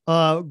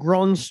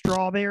 Growing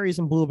strawberries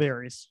and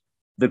blueberries.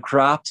 The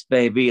crops,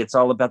 baby. It's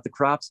all about the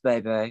crops,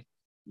 baby.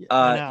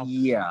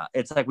 Yeah.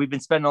 It's like we've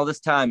been spending all this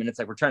time, and it's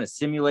like we're trying to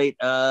simulate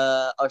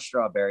a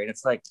strawberry, and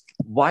it's like,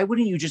 why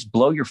wouldn't you just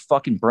blow your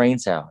fucking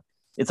brains out?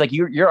 It's like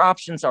your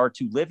options are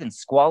to live in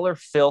squalor,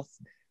 filth,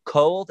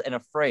 cold, and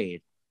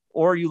afraid,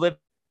 or you live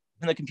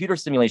in the computer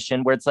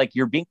simulation where it's like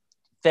you're being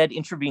fed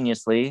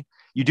intravenously.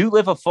 You do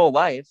live a full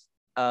life.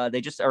 They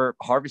just are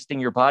harvesting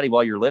your body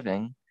while you're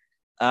living.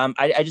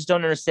 I just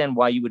don't understand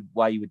why you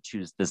would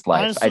choose this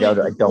life. Honestly, I don't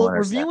understand.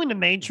 Reviewing the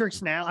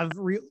Matrix now,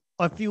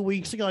 a few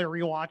weeks ago I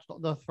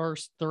rewatched the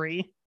first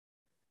 3.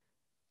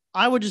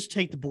 I would just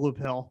take the blue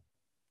pill.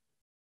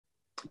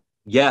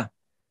 Yeah.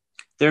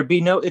 There'd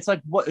be no, it's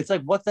like what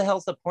the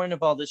hell's the point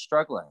of all this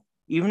struggling?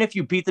 Even if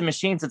you beat the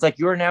machines, it's like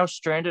you're now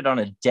stranded on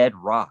a dead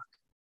rock.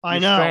 I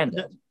know.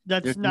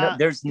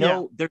 There's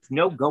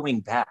no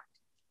going back.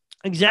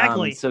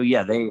 Exactly. So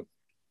yeah, they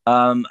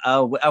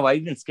I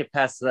even skipped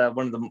past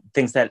one of the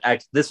things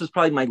that this was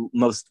probably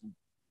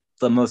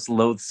the most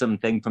loathsome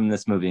thing from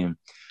this movie.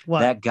 What?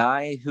 That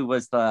guy who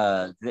was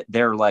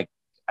they're like,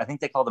 I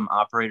think they call them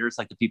operators,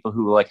 like the people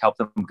who like help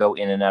them go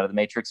in and out of the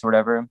Matrix or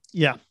whatever.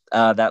 Yeah.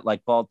 That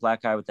like bald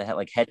black guy with the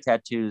head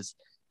tattoos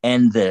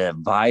and the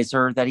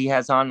visor that he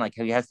has on, like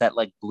he has that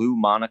like blue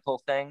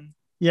monocle thing.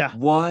 Yeah.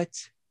 What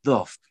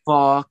the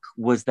fuck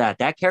was that?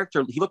 That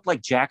character, he looked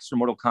like Jax from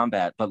Mortal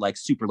Kombat, but like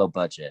super low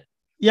budget.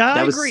 Yeah,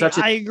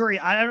 I agree.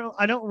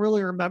 I don't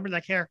really remember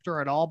that character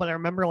at all, but I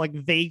remember like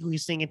vaguely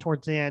seeing it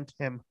towards the end.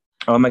 Him.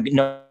 Oh my god,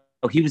 no,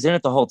 he was in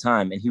it the whole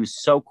time, and he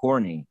was so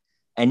corny.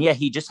 And yeah,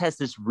 he just has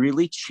this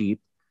really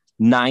cheap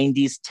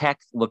 90s tech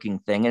looking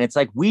thing, and it's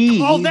like I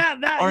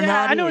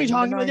know what you're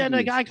talking about.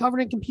 That guy covered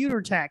in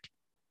computer tech.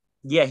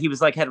 Yeah, he was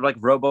like had like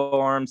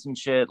robo arms and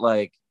shit.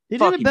 Like they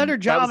did a better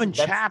job in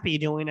Chappie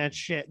doing that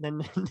shit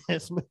than in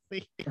this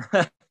movie.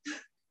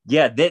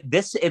 Yeah,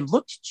 it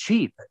looked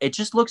cheap. It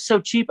just looked so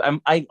cheap.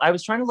 I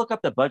was trying to look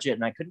up the budget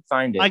and I couldn't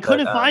find it. I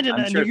couldn't find it,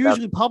 and they're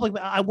usually public.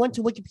 But I went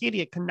to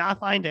Wikipedia, could not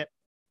find it.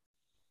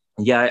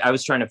 Yeah, I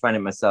was trying to find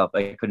it myself.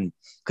 I couldn't,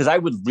 because I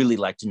would really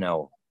like to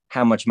know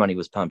how much money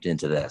was pumped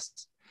into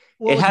this.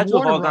 Well, it had to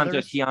have all gone to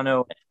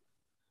Keanu.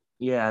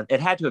 Yeah, it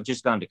had to have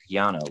just gone to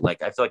Keanu.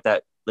 Like, I feel like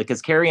that, like,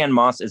 because Carrie-Anne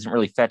Moss isn't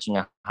really fetching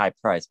a high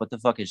price. What the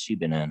fuck has she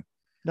been in?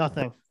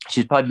 Nothing.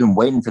 She's probably been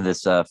waiting for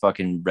this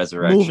fucking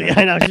resurrection. Movie.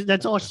 I know.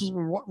 That's all she's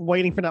been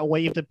waiting for, that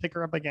wave to pick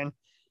her up again.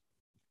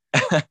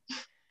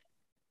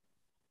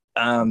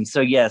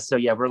 So yeah,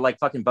 we're like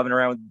fucking bumming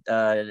around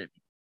with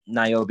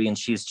Niobe, and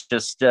she's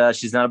just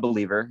she's not a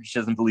believer. She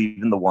doesn't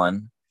believe in the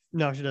one.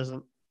 No, she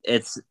doesn't.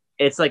 It's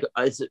like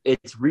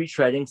it's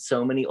retreading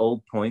so many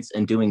old points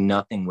and doing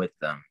nothing with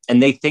them.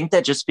 And they think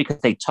that just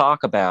because they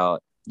talk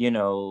about,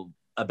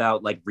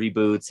 about like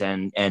reboots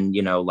and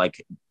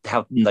like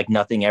how like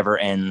nothing ever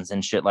ends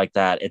and shit like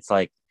that, it's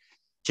like,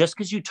 just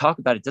because you talk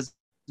about it doesn't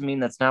mean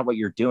that's not what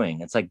you're doing.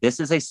 It's like, this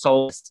is a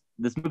soulless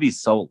this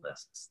movie's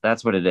soulless.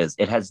 That's what it is.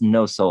 It has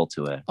no soul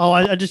to it. Oh,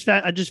 I just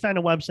found a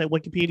website.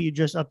 Wikipedia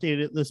just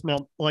updated it this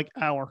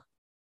hour.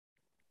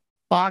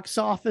 Box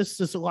office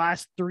this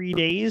last 3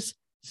 days,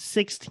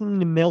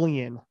 16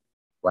 million.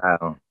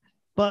 Wow.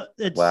 But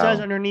it says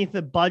underneath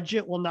the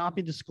budget will not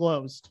be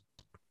disclosed.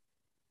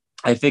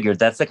 I figured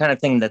that's the kind of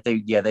thing that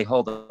they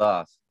hold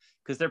off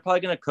because they're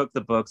probably going to cook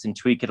the books and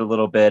tweak it a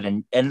little bit,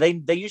 and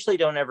they usually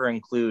don't ever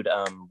include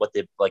what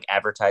the like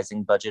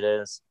advertising budget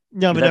is.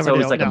 No, but that's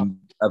always like a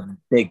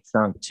big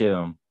chunk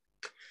too.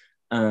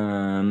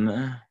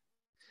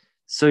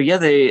 So yeah,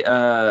 they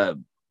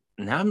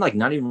now I'm like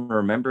not even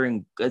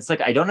remembering. It's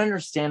like I don't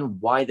understand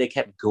why they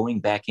kept going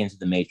back into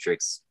the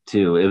Matrix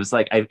too. It was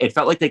like it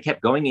felt like they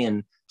kept going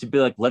in to be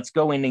like, let's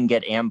go in and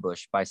get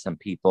ambushed by some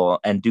people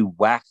and do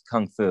whack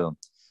kung fu.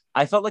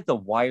 I felt like the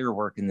wire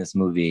work in this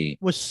movie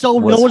was so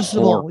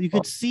noticeable. Horrible. You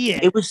could see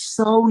it. It was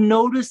so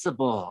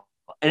noticeable.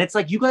 And it's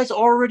like, you guys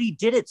already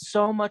did it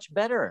so much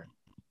better.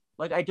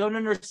 Like, I don't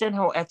understand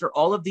how after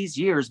all of these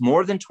years,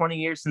 more than 20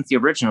 years since the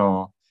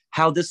original,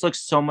 how this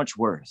looks so much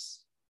worse.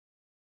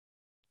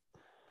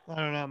 I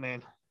don't know,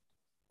 man.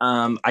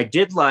 I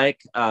did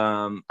like,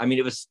 I mean,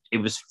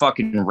 it was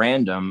fucking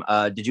random.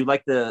 Did you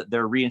like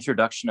their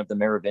reintroduction of the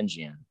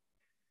Merovingian?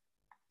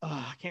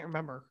 I can't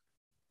remember.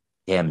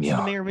 Damn you.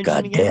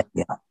 God damn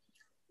you.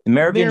 The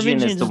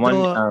Merovingian is the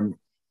one.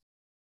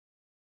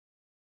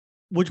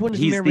 Which one is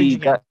the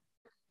Merovingian?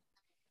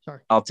 Sorry.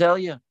 I'll tell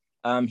you.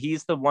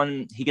 He's the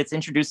one. He gets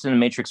introduced in the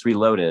Matrix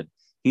Reloaded.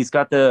 He's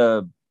got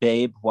the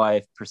babe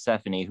wife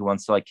Persephone who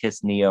wants to like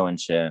kiss Neo and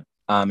shit.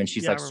 And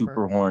she's like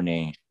super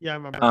horny. Yeah, I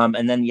remember.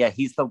 And then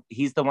he's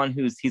the one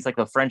he's like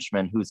the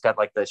Frenchman who's got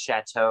like the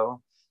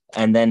chateau,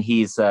 and then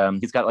he's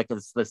got like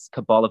this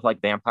cabal of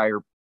like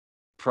vampire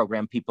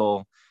program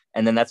people.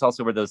 And then that's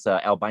also where those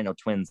albino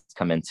twins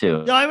come in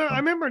too. Yeah, I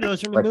remember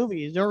those from the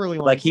movies, the early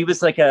ones. Like he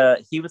was like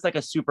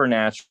a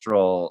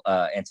supernatural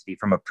entity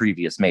from a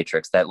previous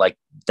Matrix that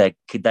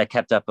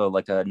kept up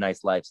a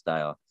nice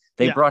lifestyle.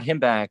 They brought him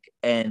back,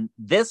 and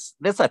this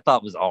I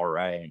thought was all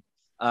right.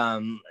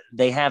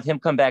 They have him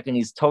come back, and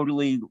he's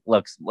totally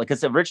looks like,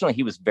 because originally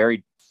he was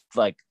very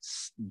like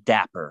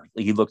dapper.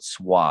 Like, he looked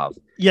suave,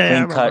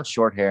 clean cut,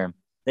 short hair.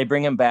 They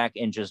bring him back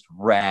in just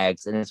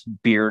rags, and his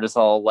beard is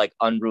all like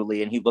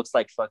unruly, and he looks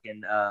like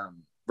fucking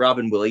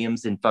Robin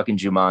Williams in fucking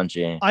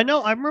Jumanji. I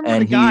know. I remember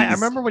the guy. I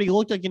remember what he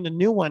looked like in the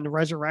new one, the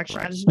Resurrection.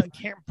 I just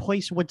can't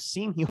place what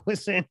scene he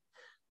was in.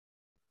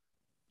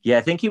 Yeah,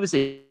 I think he was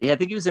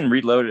in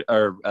Reloaded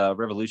or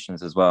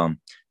Revolutions as well.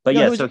 But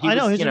so he was,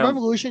 his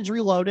Revolutions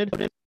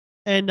Reloaded,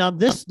 and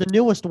the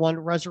newest one,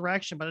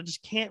 Resurrection. But I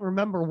just can't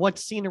remember what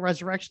scene of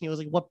Resurrection he was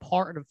like. What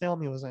part of the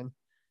film he was in?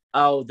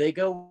 Oh, they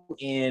go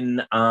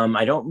in.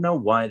 I don't know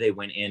why they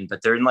went in,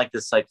 but they're in like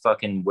this like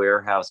fucking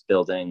warehouse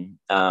building.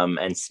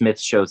 And Smith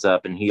shows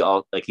up, and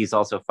he's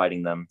also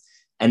fighting them.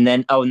 And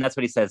then and that's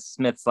what he says.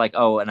 Smith's like,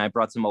 oh, and I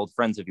brought some old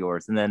friends of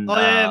yours. And then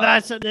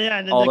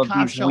all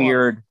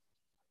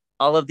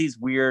of these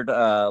weird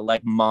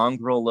like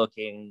mongrel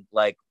looking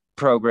like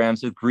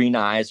programs with green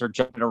eyes are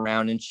jumping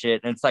around and shit,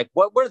 and it's like,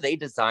 what were they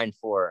designed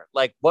for?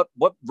 Like, what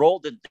role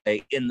did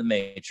they in the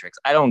Matrix?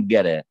 I don't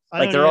get it.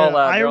 Like, they're all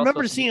I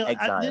remember seeing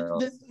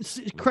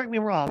correct me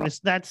wrong,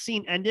 that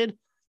scene ended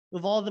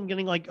with all of them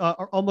getting like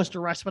almost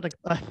arrested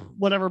by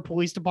whatever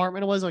police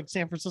department it was, like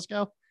San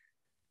Francisco.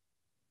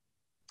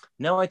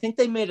 No, I think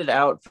they made it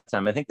out for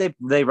time. I think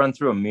they run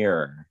through a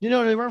mirror. They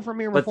run through a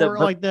mirror before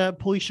like the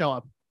police show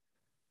up.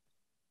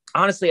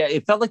 Honestly,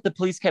 it felt like the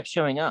police kept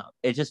showing up.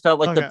 It just felt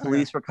like the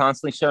police were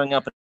constantly showing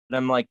up. And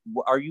I'm like,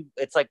 are you?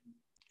 It's like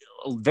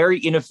a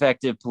very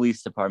ineffective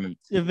police department.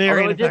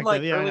 Very ineffective. I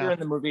did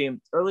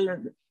like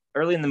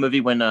early in the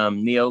movie when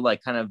Neo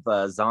like kind of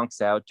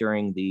zonks out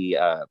during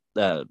the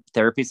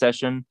therapy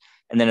session.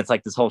 And then it's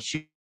like this whole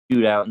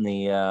shootout in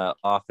the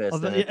office.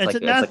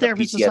 It's not a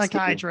therapist, it's a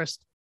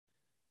psychiatrist.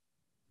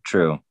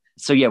 True.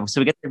 So we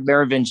get the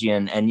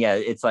Merovingian, and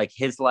it's like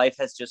his life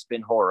has just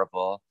been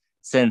horrible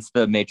since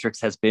the Matrix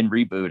has been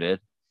rebooted.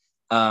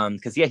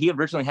 Because he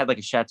originally had like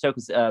a chateau,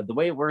 because the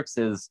way it works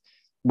is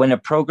when a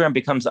program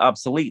becomes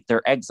obsolete,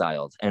 they're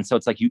exiled. And so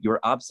it's like you're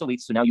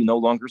obsolete, so now you no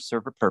longer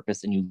serve a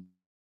purpose and you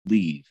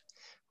leave.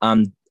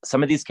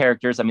 Some of these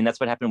characters, I mean, that's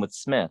what happened with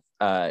Smith.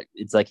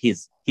 It's like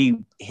his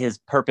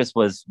purpose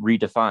was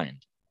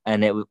redefined.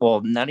 And it was,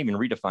 well, not even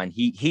redefined,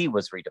 he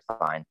was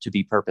redefined to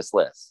be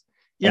purposeless.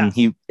 Yeah. And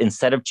he,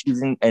 instead of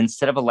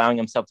allowing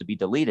himself to be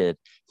deleted,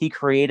 he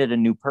created a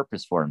new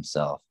purpose for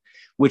himself,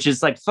 which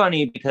is like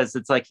funny because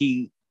it's like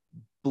he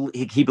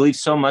believes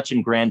so much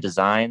in grand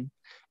design,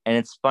 and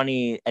it's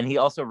funny, and he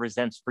also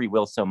resents free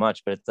will so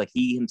much, but it's like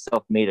he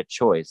himself made a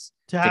choice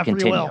to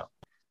continue.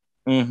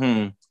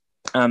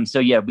 So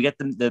we get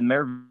the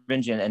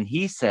Merovingian, and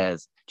he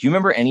says, do you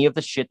remember any of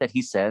the shit that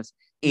he says?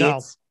 No.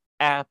 It's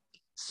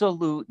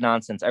absolute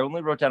nonsense. I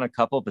only wrote down a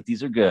couple, but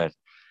these are good.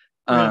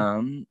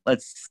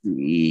 Let's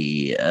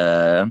see.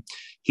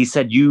 He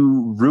said,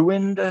 you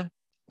ruined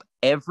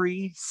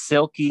every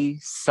silky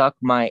suck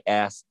my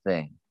ass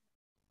thing.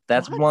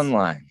 That's one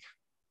line.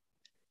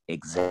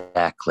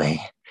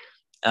 Exactly.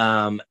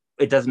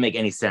 it doesn't make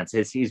any sense.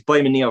 He's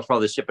blaming Neo for all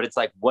this shit, but it's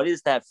like, what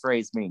does that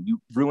phrase mean?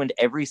 You ruined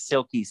every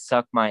silky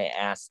suck my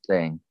ass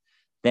thing.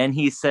 Then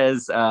he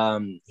says,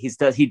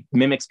 he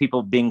mimics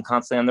people being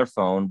constantly on their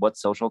phone. What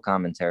social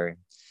commentary?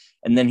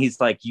 And then he's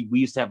like, we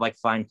used to have like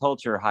fine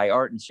culture, high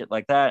art and shit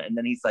like that. And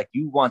then he's like,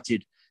 you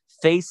wanted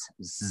face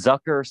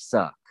Zucker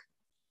suck,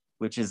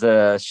 which is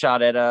a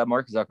shot at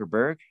Mark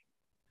Zuckerberg.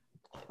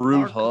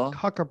 Brutal.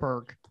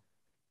 Zuckerberg.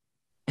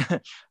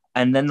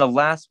 And then the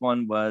last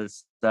one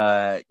was,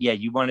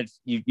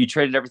 you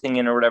traded everything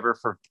in or whatever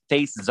for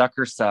face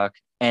Zucker suck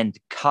and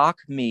cock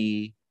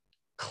me,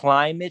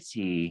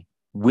 climatey,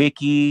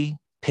 wiki,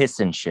 piss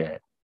and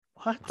shit.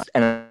 What?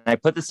 And I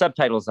put the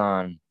subtitles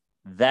on.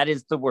 That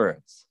is the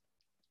words.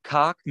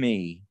 Cock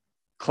me,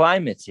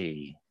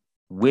 climatey,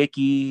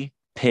 wiki,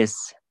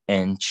 piss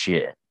and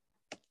shit.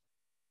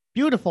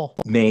 Beautiful.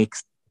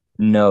 Makes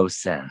no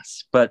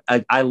sense. But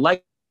I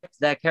liked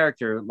that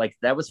character. Like,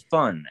 that was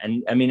fun.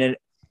 And I mean,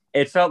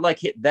 it felt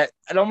like it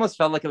almost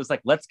felt like it was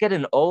like, let's get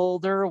an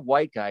older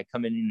white guy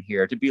coming in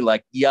here to be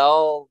like,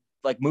 y'all,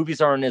 like, movies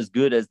aren't as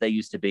good as they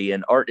used to be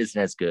and art isn't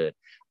as good.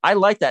 I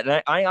like that.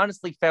 And I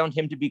honestly found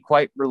him to be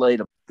quite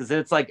relatable, because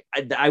it's like,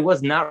 I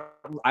was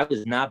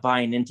not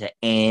buying into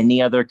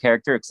any other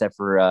character except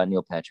for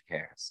Neil Patrick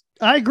Harris.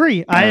 I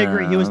agree.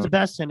 He was the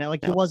best in it.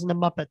 Like, he wasn't the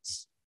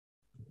Muppets.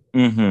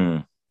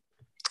 Mm-hmm.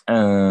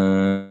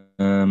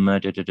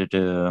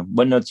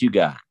 What notes you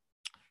got?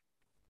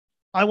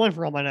 I went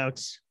for all my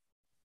notes.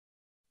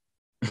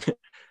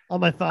 On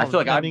my phone. I feel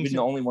like I've been the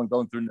only one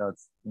going through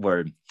notes.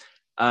 Word.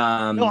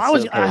 No,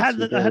 I had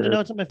the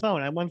notes on my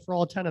phone. I went for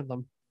all 10 of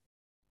them.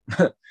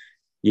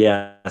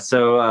 Yeah.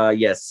 So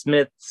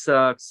Smith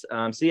sucks.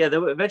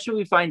 Eventually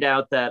we find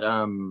out that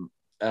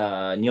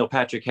Neil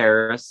Patrick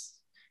Harris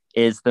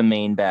is the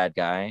main bad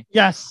guy.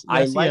 Yes.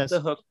 I like the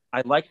hook.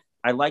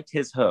 I liked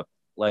his hook.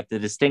 Like, the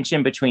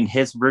distinction between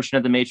his version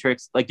of the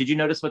Matrix. Like, did you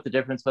notice what the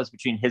difference was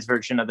between his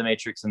version of the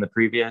Matrix and the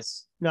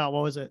previous? No,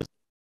 what was it?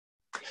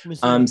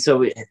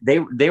 So they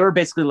were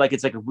basically like,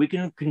 it's like, if we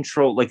can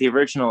control, like the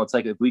original, it's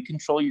like, if we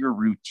control your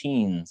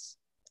routines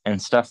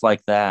and stuff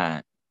like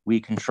that,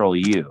 we control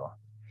you.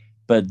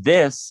 But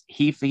this,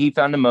 he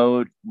found a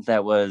mode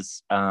that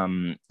was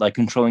like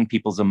controlling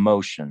people's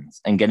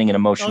emotions and getting an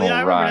emotional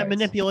I rise. remember that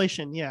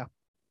manipulation. Yeah.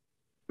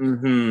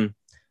 Mm-hmm.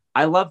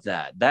 I love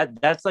that.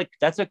 That's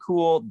a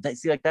cool.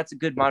 That's a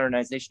good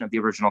modernization of the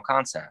original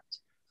concept.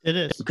 It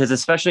is, because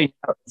especially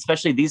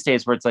these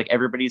days, where it's like,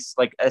 everybody's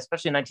like,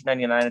 especially in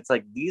 1999, it's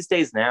like these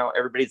days now,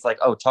 everybody's like,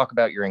 oh, talk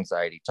about your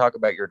anxiety, talk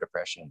about your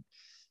depression.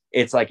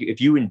 It's like,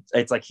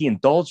 it's like he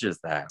indulges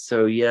that.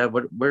 So yeah,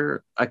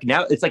 we're like,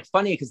 now it's like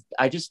funny because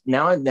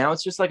now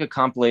it's just like a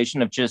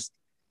compilation of just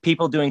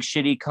people doing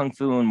shitty kung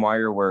fu and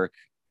wire work.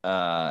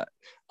 I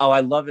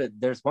love it.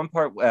 There's one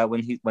part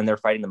when they're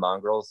fighting the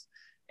mongrels,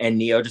 and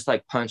Neo just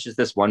like punches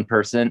this one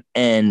person,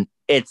 and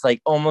it's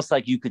like almost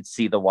like you could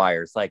see the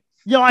wires. Like,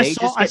 I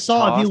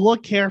saw. If you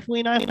look carefully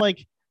enough,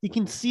 like, you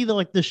can see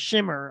the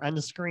shimmer on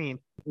the screen.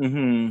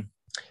 Mm-hmm.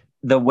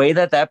 The way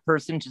that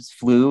person just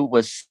flew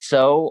was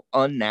so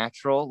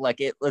unnatural. Like,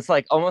 it was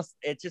like almost,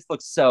 it just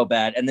looks so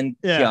bad. And then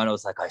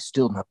Keanu's like, I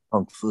still know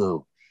kung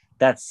fu.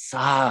 That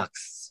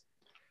sucks.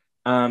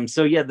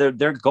 So yeah,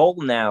 their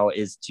goal now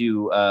is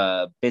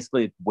to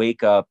basically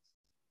wake up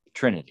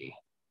Trinity.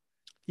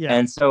 Yeah.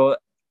 And so,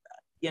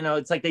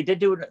 it's like they did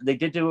do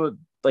it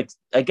like,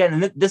 again,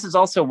 and this is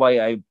also why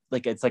I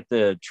like, it's like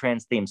the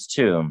trans themes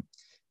too,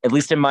 at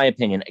least in my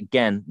opinion.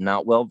 Again,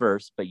 not well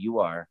versed, but you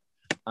are.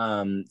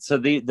 So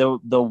the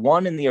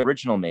one in the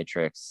original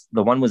Matrix,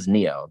 the one was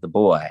Neo, the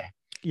boy.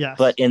 Yes.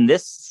 But in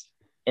this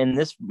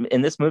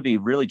movie,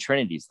 really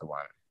Trinity's the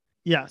one.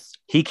 Yes.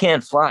 He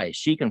can't fly.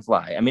 She can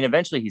fly. I mean,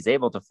 eventually he's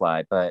able to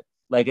fly, but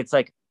like, it's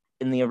like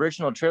in the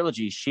original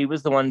trilogy, she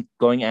was the one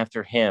going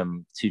after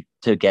him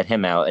to get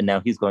him out, and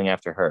now he's going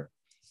after her.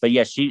 But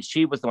yeah,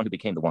 she was the one who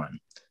became the one,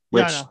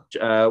 which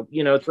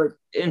it's like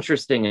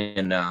interesting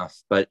enough,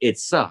 but it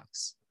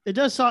sucks. It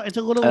does suck. It's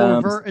a little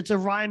it's a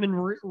rhyme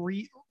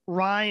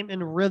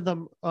and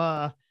rhythm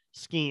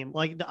scheme,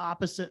 like the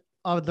opposite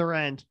of their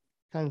end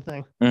kind of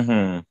thing.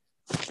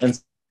 Mm-hmm. And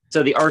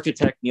so the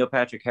architect, Neil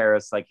Patrick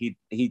Harris, like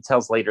he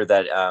tells later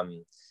that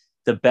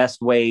the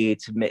best way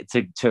to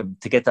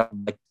get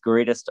the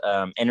greatest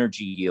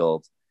energy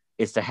yield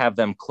is to have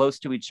them close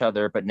to each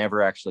other but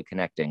never actually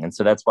connecting. And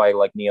so that's why,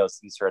 like, Neo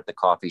sees her at the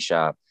coffee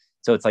shop.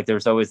 So it's like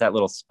there's always that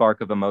little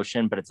spark of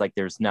emotion, but it's like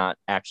there's not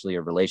actually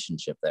a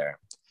relationship there.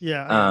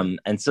 Yeah.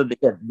 And so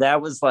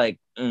that was like,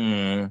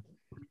 and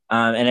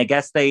I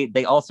guess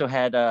they also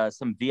had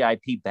some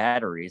VIP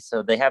batteries.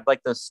 So they have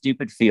like those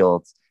stupid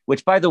fields,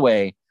 which, by the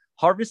way,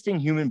 harvesting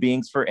human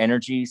beings for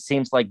energy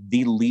seems like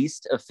the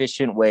least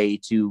efficient way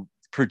to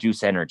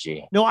produce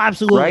energy. No,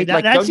 absolutely. Right?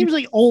 That seems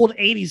like old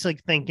 80s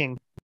like thinking.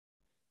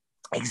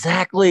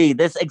 Exactly.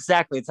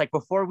 It's like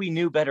before we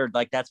knew better,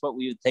 like that's what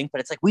we would think,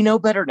 but it's like we know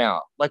better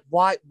now. Like,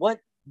 why?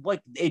 What?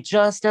 Like, it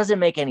just doesn't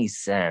make any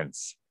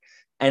sense.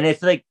 And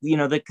it's like,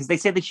 because they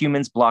say the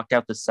humans blocked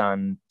out the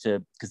sun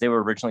because they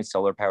were originally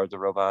solar powered, the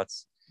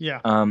robots. Yeah.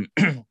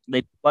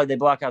 They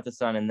block out the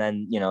sun, and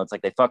then it's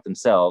like they fuck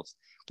themselves.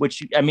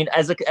 Which, I mean,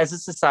 as a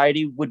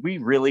society, would we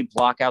really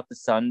block out the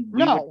sun?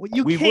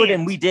 We would,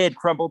 and we did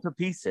crumble to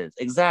pieces.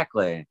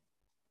 Exactly.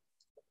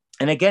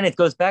 And again, it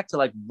goes back to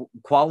like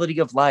quality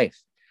of life.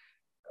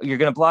 You're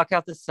gonna block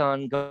out the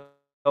sun, go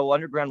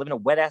underground, live in a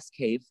wet ass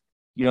cave.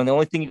 The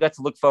only thing you got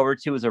to look forward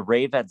to is a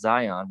rave at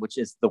Zion, which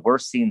is the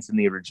worst scenes in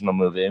the original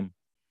movie.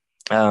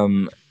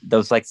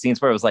 Those like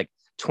scenes where it was like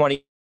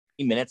 20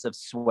 minutes of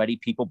sweaty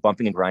people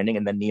bumping and grinding,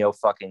 and then Neo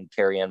fucking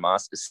Carrie-Anne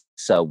Moss is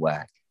so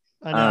whack.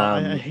 I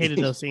know. I hated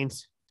those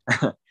scenes.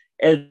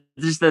 And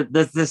just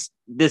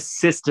this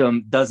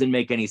system doesn't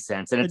make any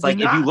sense. And it's like,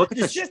 if you look at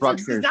the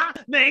structure, does not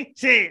make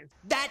sense.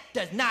 That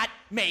does not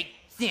make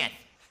sense.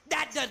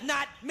 That does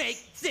not make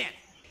sense.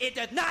 It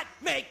does not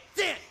make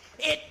sense.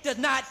 It does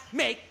not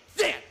make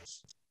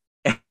sense.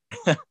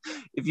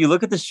 If you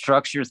look at the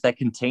structures that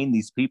contain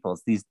these people,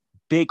 it's these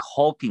big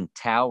hulking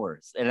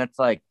towers. And it's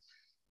like,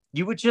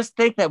 you would just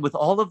think that with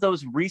all of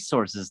those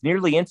resources,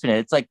 nearly infinite,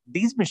 it's like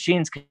these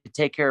machines could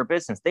take care of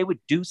business. They would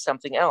do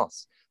something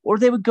else, or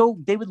they would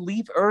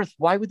leave Earth.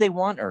 Why would they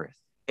want Earth?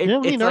 They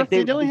don't need Earth.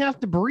 They don't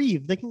have to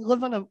breathe. They can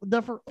live on a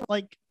different,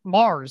 like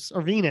Mars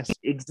or Venus.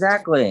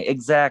 Exactly.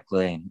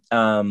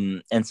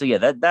 And so, yeah,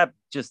 that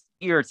just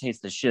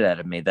irritates the shit out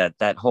of me,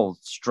 that whole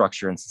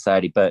structure in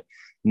society. But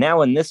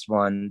now in this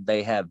one,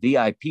 they have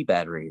VIP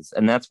batteries,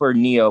 and that's where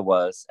Neo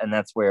was, and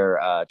that's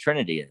where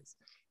Trinity is.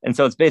 And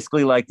so it's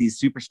basically like these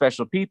super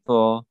special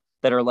people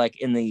that are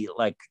like in the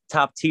like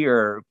top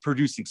tier,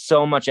 producing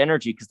so much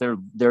energy because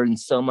they're in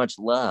so much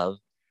love.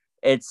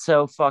 It's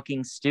so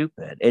fucking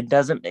stupid.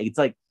 It's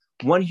like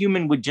one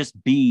human would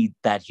just be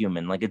that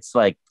human. Like, it's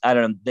like, I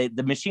don't know.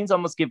 The machines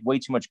almost give way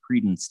too much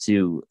credence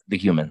to the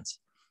humans,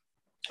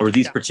 or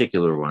these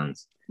particular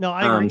ones. No,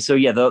 I agree. So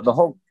yeah, the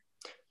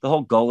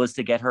whole goal is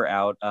to get her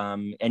out.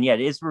 And yeah,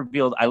 it is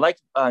revealed. I like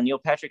Neil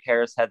Patrick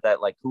Harris had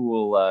that like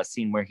cool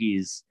scene where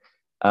he's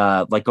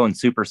like going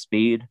super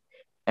speed,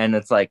 and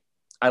it's like,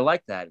 I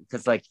like that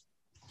because like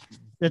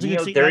that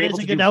was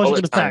a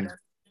good effect.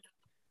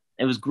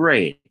 It was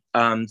great.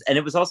 And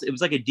it was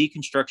like a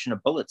deconstruction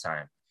of bullet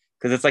time,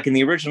 because it's like in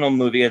the original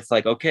movie, it's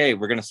like, okay,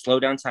 we're gonna slow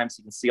down time so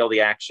you can see all the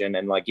action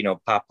and like,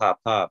 pop pop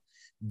pop.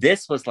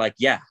 This was like,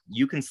 yeah,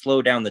 you can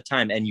slow down the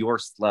time and you're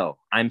slow.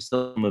 I'm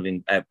still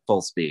moving at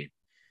full speed.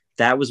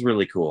 That was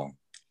really cool.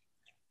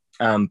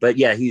 But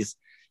yeah, he's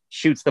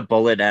shoots the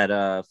bullet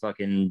at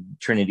fucking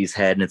Trinity's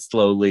head, and it's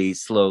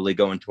slowly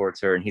going towards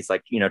her, and he's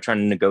like, trying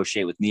to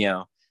negotiate with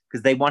Neo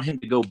because they want him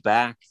to go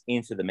back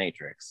into the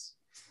Matrix.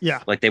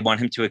 Yeah, like they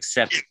want him to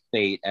accept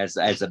fate as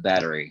a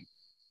battery,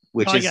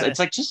 which it's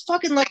like, just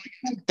fucking let the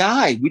guy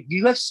die.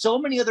 You have so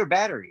many other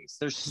batteries.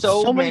 There's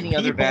so many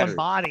other batteries.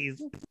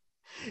 Bodies.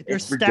 You're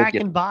stacking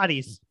ridiculous.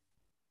 Bodies.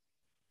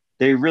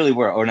 They really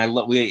were. Oh, and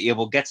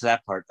we'll get to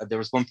that part. There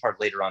was one part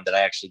later on that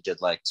I actually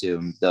did like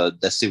too,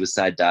 the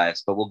suicide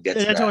dives, but we'll get to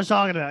that. That's what I was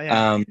talking about.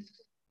 Yeah.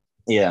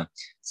 Yeah.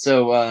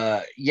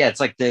 So it's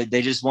like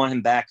they just want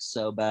him back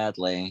so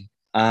badly.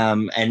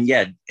 And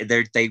yeah,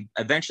 they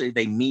eventually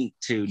meet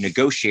to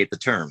negotiate the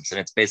terms, and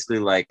it's basically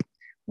like,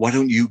 why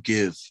don't you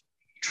give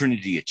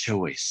Trinity a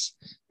choice?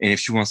 And if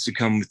she wants to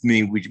come with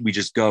me, we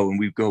just go and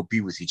we go be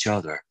with each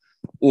other.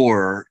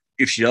 Or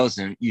if she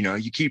doesn't,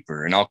 you keep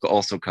her and I'll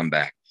also come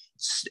back.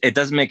 It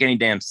doesn't make any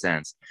damn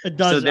sense. It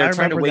does. So they're I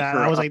trying to wake her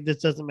up. I was like,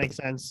 this doesn't make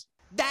sense.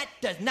 That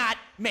does not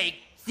make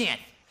sense.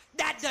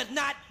 That does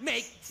not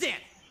make sense.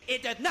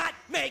 It does not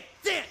make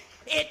sense.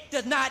 It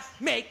does not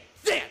make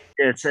sense.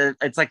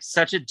 It's like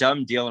such a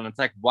dumb deal, and it's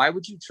like, why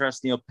would you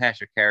trust Neil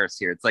Patrick Harris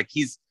here? It's like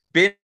he's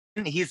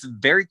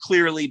very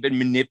clearly been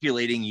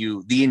manipulating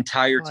you the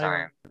entire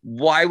time.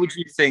 Why would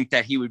you think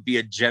that he would be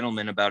a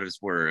gentleman about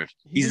his word?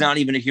 He's not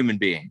even a human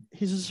being.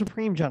 He's a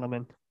supreme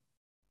gentleman.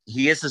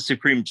 He is a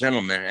supreme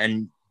gentleman,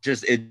 and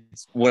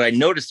what I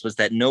noticed was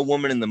that no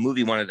woman in the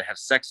movie wanted to have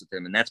sex with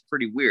him, and that's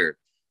pretty weird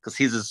because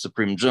he's a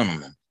supreme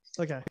gentleman.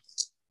 Okay.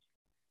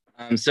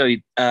 So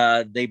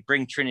they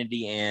bring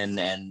Trinity in,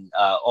 and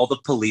all the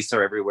police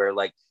are everywhere.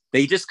 Like,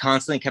 they just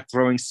constantly kept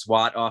throwing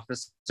SWAT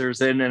officers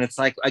in, and it's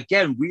like,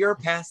 again, we are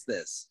past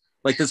this.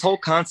 Like, this whole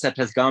concept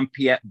has gone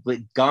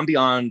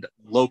beyond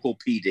local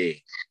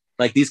PD.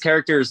 Like, these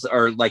characters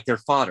are like, they're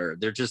fodder.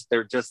 They're just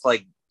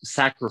like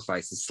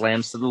sacrifices,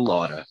 slams to the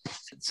lauder.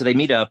 So they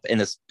meet up in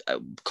this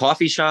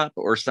coffee shop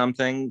or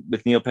something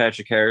with Neil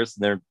Patrick Harris,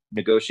 and they're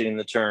negotiating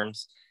the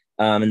terms.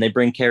 And they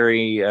bring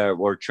Carrie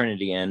or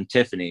Trinity in,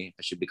 Tiffany,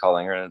 I should be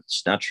calling her.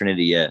 She's not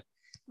Trinity yet.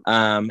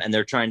 And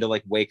they're trying to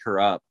like wake her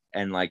up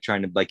and like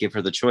trying to like give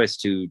her the choice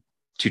to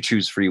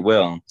choose free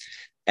will.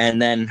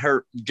 And then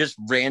just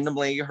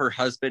randomly her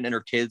husband and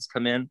her kids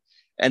come in,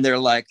 and they're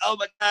like, oh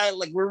my God,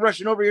 like, we're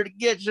rushing over here to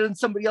get you, and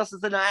somebody else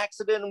is in an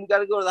accident and we got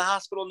to go to the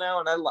hospital now.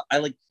 And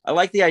I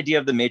like the idea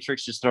of the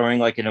Matrix just throwing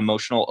like an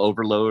emotional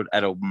overload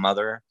at a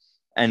mother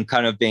and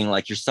kind of being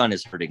like, your son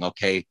is hurting.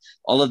 Okay.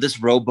 All of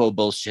this robo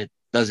bullshit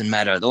doesn't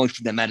matter. The only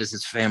thing that matters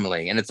is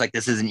family. And it's like,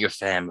 this isn't your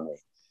family.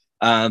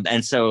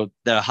 And so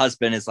the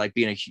husband is like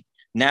being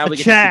now we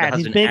get Chad. to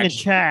see the husband. He's being a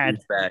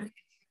Chad.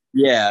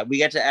 Yeah, we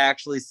get to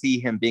actually see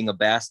him being a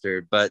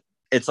bastard, but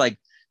it's like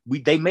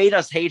they made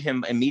us hate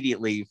him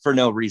immediately for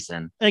no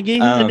reason. And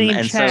gave him the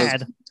name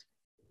Chad. So,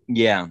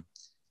 yeah.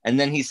 And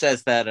then he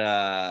says that,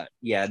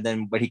 and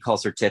then when he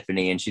calls her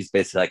Tiffany, and she's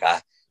basically like,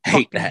 I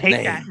hate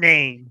that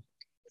name.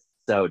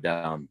 So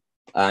dumb.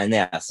 And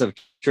yeah, so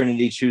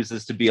Trinity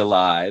chooses to be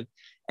alive.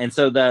 And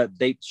so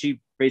she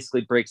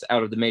basically breaks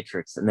out of the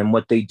Matrix. And then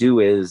what they do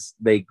is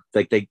they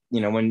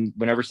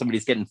whenever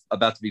somebody's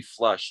about to be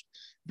flushed,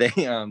 they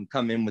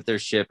come in with their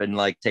ship and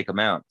like take them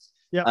out.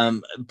 Yeah.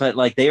 But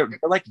like they're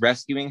like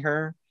rescuing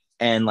her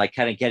and like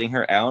kind of getting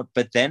her out.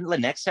 But then the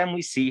next time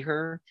we see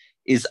her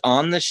is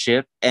on the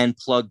ship and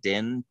plugged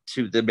in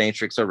to the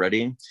Matrix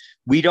already.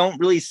 We don't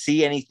really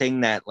see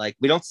anything that like,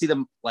 we don't see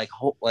them like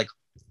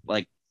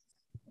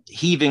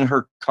heaving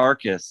her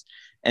carcass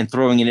and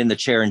throwing it in the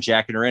chair and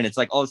jacking her in. It's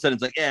like all of a sudden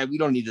it's like, yeah, we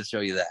don't need to show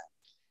you that.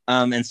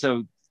 And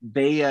so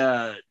they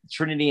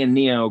Trinity and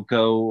Neo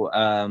go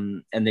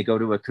and they go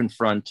to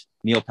confront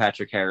Neil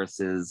Patrick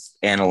Harris's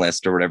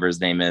analyst or whatever his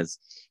name is.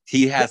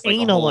 He has like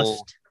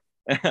analyst.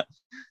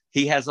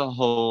 He has a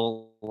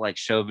whole like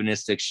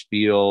chauvinistic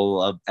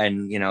spiel of,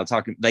 and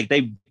talking like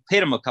they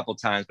hit him a couple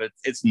times, but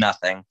it's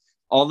nothing.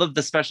 All of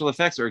the special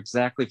effects are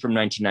exactly from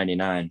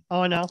 1999.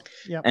 Oh no.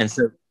 Yeah. And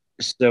so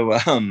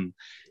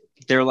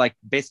they're like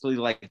basically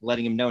like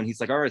letting him know, and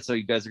he's like, all right, so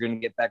you guys are gonna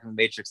get back in the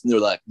Matrix, and they're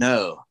like,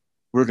 no,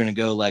 we're gonna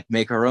go like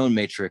make our own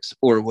Matrix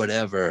or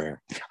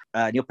whatever.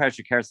 Neil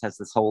Patrick Harris has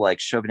this whole like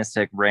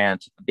chauvinistic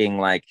rant being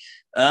like,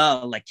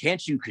 oh, like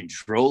can't you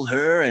control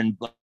her and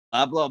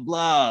blah blah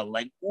blah,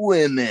 like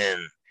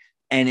women,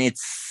 and it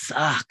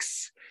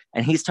sucks.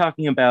 And he's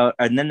talking about,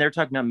 and then they're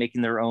talking about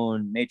making their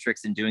own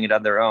Matrix and doing it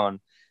on their own.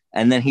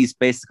 And then he's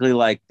basically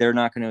like, they're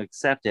not going to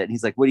accept it. And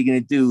he's like, what are you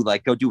going to do?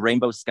 Like, go do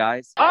Rainbow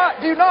Skies? I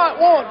do not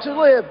want to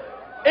live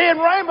in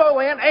Rainbow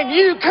Land, and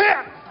you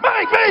can't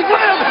make me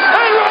live in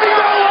Rainbow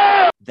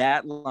Land.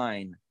 That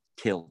line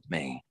killed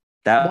me.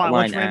 That line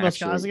what's Rainbow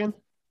Skies again?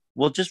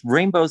 Well, just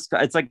Rainbow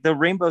Skies. It's like the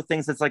rainbow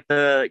things. It's like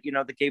the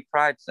gay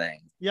pride thing.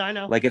 Yeah, I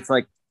know. Like,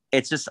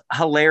 it's just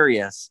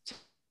hilarious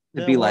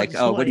to be like,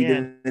 oh, what are you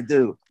going to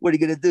do? What are you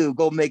going to do?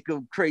 Go make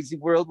a crazy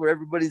world where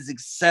everybody's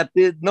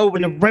accepted?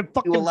 Nobody.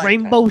 Fucking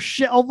rainbow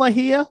shit over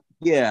here?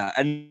 Yeah.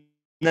 And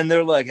then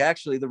they're like,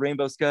 actually, the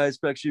Rainbow Sky is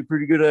actually a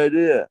pretty good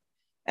idea.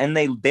 And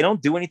they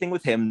don't do anything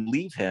with him,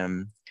 leave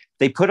him.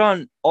 They put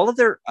on all of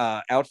their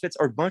outfits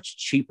are much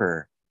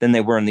cheaper than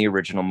they were in the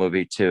original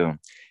movie, too.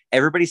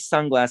 Everybody's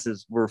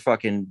sunglasses were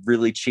fucking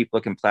really cheap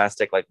looking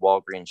plastic, like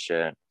Walgreens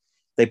shit.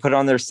 They put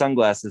on their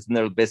sunglasses and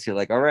they're basically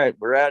like, all right,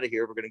 we're out of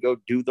here. We're going to go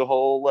do the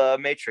whole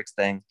Matrix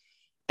thing.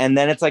 And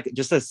then it's like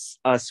just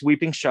a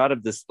sweeping shot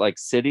of this like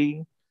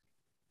city.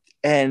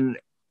 And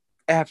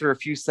after a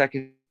few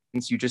seconds,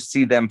 you just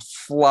see them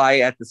fly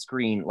at the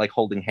screen, like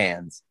holding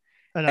hands.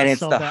 And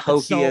it's the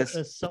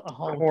hokiest,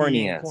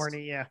 corniest.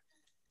 Corny, yeah.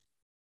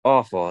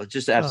 Awful.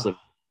 Just absolute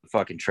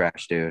fucking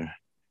trash, dude.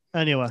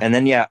 Anyway. And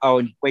then, yeah. Oh,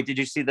 and wait, did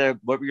you see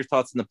what were your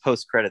thoughts on the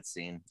post-credit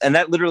scene? And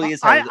that literally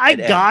is how I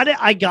got it.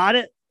 I got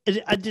it.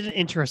 It didn't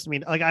interest me.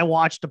 Like, I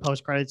watched the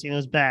post-credit scene. It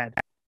was bad.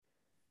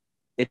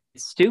 It's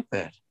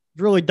stupid.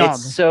 Really dumb.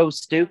 It's so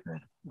stupid.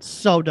 It's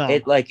so dumb.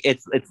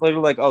 It's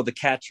literally like, oh, the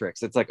cat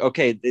tricks. It's like,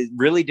 okay,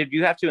 really? Did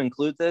you have to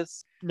include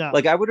this? No.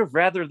 Like, I would have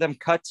rather them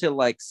cut to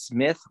like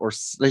Smith or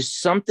there's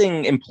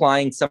something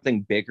implying something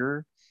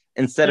bigger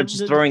instead of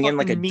just throwing in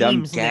like a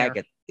dumb gag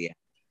at the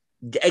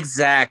end.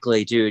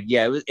 Exactly, dude.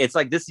 Yeah, it's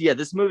like this. Yeah,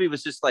 this movie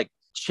was just like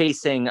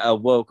chasing a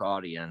woke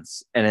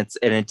audience, and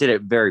it did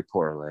it very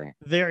poorly.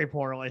 Very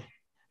poorly.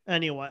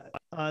 Anyway,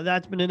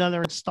 that's been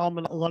another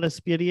installment of Let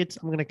Us Be Idiots.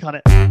 I'm gonna cut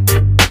it.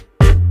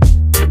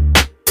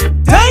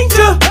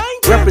 Danger!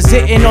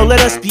 Representing on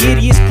Let Us Be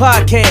Idiots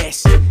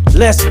podcast.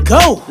 Let's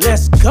go.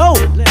 Let's go.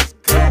 Let's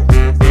go.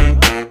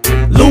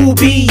 Lou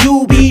B,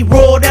 you be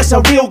raw, that's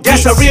a real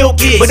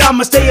gig. But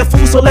I'ma stay a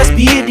fool, so let's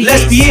be idiots.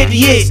 Let's be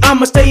idiots.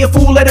 I'ma stay a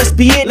fool, let us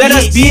be idiots. Let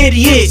us be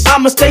idiots.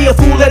 I'ma stay a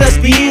fool, let us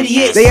be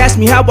idiots. They ask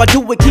me how I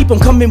do it, keep them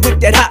coming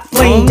with that hot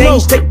flame.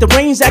 Dames take the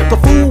reins, act a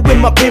fool with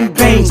my pin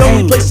bangs.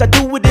 Only place I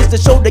do it is the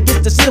show that gets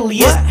the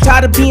silliest.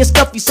 Tired of being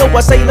stuffy, so I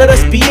say let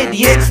us be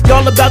idiots.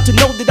 Y'all about to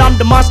know that I'm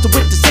the monster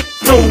with the sick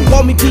flow.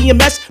 Call me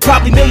PMS,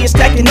 probably million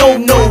stacking, no.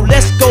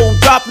 Let's go,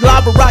 drop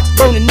lava rocks,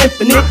 burning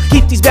infinite.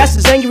 Keep these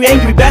bastards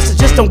angry bastards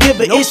just don't give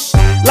a ish.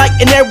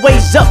 Lighten their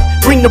ways up,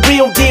 bring the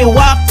real deal.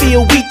 I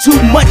feel we too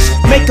much,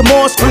 make them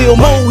all squeal.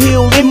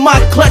 Molehill in my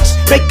clutch,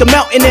 make a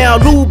mountain now.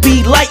 Lou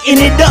be lighting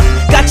it up,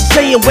 got you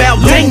saying,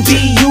 well, danger.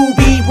 You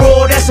be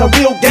raw, that's a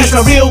real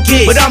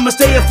gig. But I'ma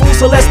stay a fool,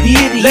 so let's be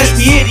idiots. Let's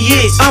be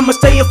idiots. I'ma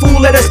stay a fool,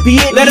 let us be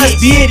idiots. Let us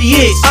be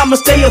idiots. I'ma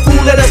stay a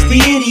fool, let us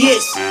be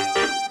idiots.